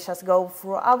things, maybe just go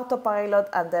through Autopilot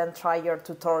and then try your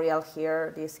tutorial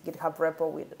here, this GitHub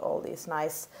repo with all these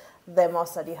nice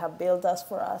demos that you have built us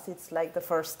for us. It's like the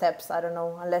first steps. I don't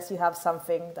know, unless you have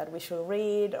something that we should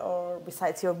read, or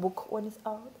besides your book when it's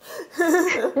out.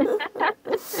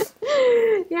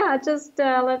 Yeah, just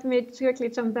let me quickly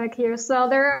jump back here. So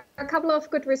there are a couple of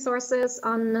good resources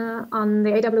on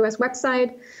the AWS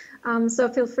website. So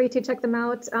feel free to check them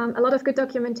out. A lot of good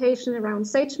documentation around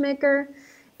Sagemaker.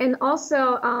 And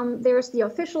also there's the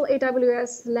official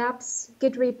AWS Labs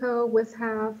Git repo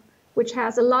which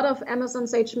has a lot of Amazon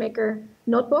SageMaker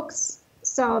notebooks.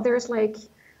 So there's like,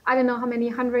 I don't know how many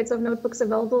hundreds of notebooks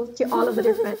available to all of the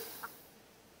different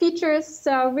features.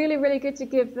 So really, really good to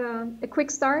give a quick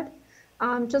start.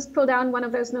 Just pull down one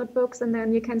of those notebooks and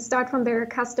then you can start from there,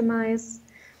 customize.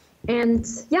 And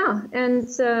yeah, and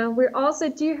we also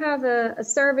do have a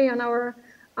survey on our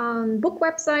book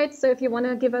website. So if you want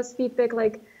to give us feedback,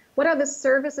 like what are the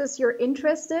services you're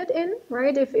interested in,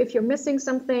 right? If you're missing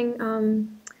something,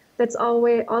 that's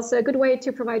always also a good way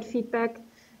to provide feedback.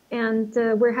 And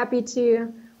we're happy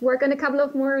to work on a couple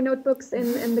of more notebooks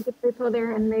in the Git repo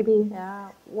there, and maybe. Yeah,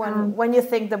 when you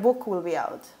think the book will be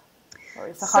out? Or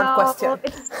it's a hard question.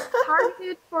 It's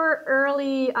targeted for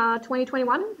early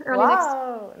 2021, early next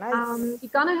year. Nice. We're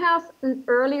gonna have an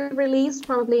early release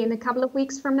probably in a couple of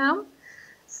weeks from now.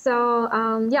 So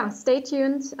yeah, stay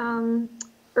tuned.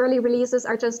 Early releases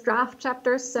are just draft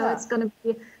chapters, so it's gonna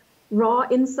be raw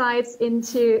insights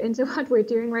into what we're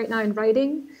doing right now in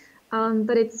writing.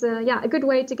 But it's yeah, a good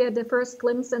way to get the first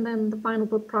glimpse, and then the final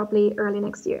book probably early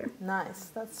next year.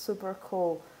 Nice, that's super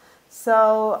cool.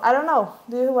 So I don't know,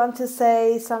 do you want to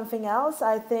say something else?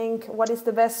 I think, what is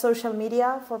the best social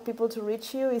media for people to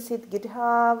reach you? Is it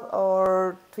GitHub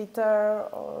or Twitter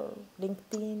or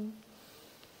LinkedIn?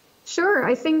 Sure,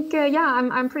 I think yeah,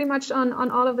 I'm pretty much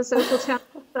on all of the social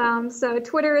channels. So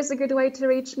Twitter is a good way to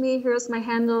reach me. Here's my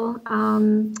handle.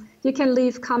 You can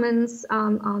leave comments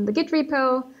on the Git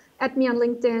repo, add me on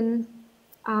LinkedIn.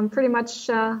 Pretty much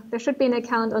there should be an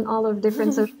account on all of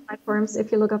different social platforms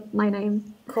if you look up my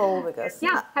name. Cool, because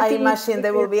yeah, I imagine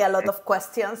there will be a lot of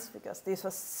questions, because this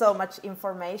was so much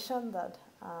information that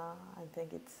I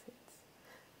think it's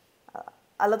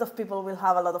a lot of people will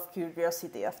have a lot of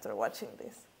curiosity after watching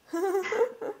this.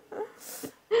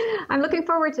 I'm looking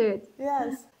forward to it.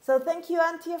 Yes. So thank you,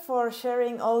 Antje, for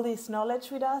sharing all this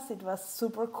knowledge with us. It was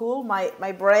super cool.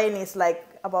 My brain is like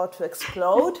about to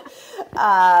explode.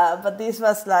 But this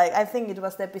was like, I think it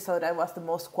was the episode I was the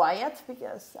most quiet,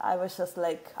 because I was just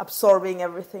like absorbing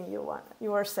everything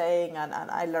you were saying, and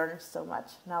I learned so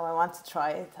much. Now I want to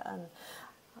try it, and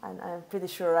I'm pretty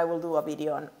sure I will do a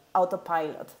video on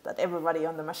autopilot that everybody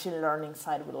on the machine learning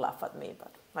side will laugh at me,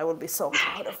 but I will be so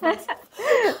proud of myself.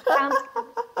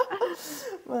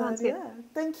 Well, yeah,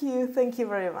 thank you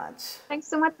very much. Thanks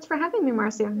so much for having me,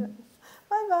 Marcia. Yes.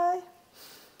 Bye-bye.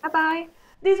 Bye-bye.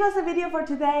 This was the video for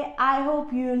today. I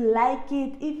hope you like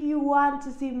it. If you want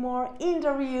to see more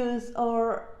interviews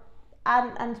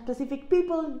and specific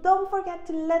people, don't forget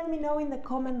to let me know in the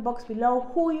comment box below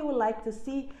who you would like to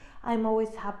see. I'm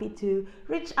always happy to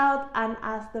reach out and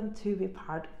ask them to be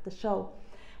part of the show.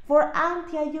 For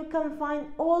Antje, you can find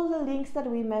all the links that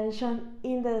we mentioned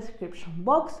in the description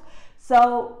box.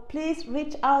 So please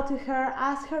reach out to her,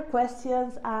 ask her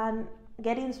questions, and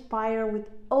get inspired with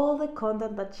all the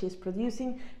content that she's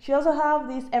producing. She also have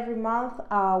this every month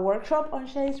workshop on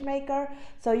Sagemaker,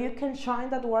 so you can join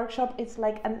that workshop. It's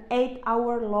like an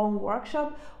 8-hour long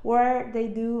workshop where they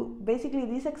do basically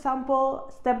this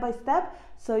example step by step.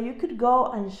 So you could go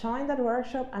and join that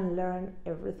workshop and learn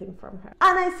everything from her.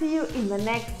 And I see you in the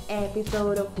next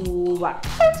episode of FooBar.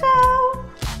 Ciao, ciao!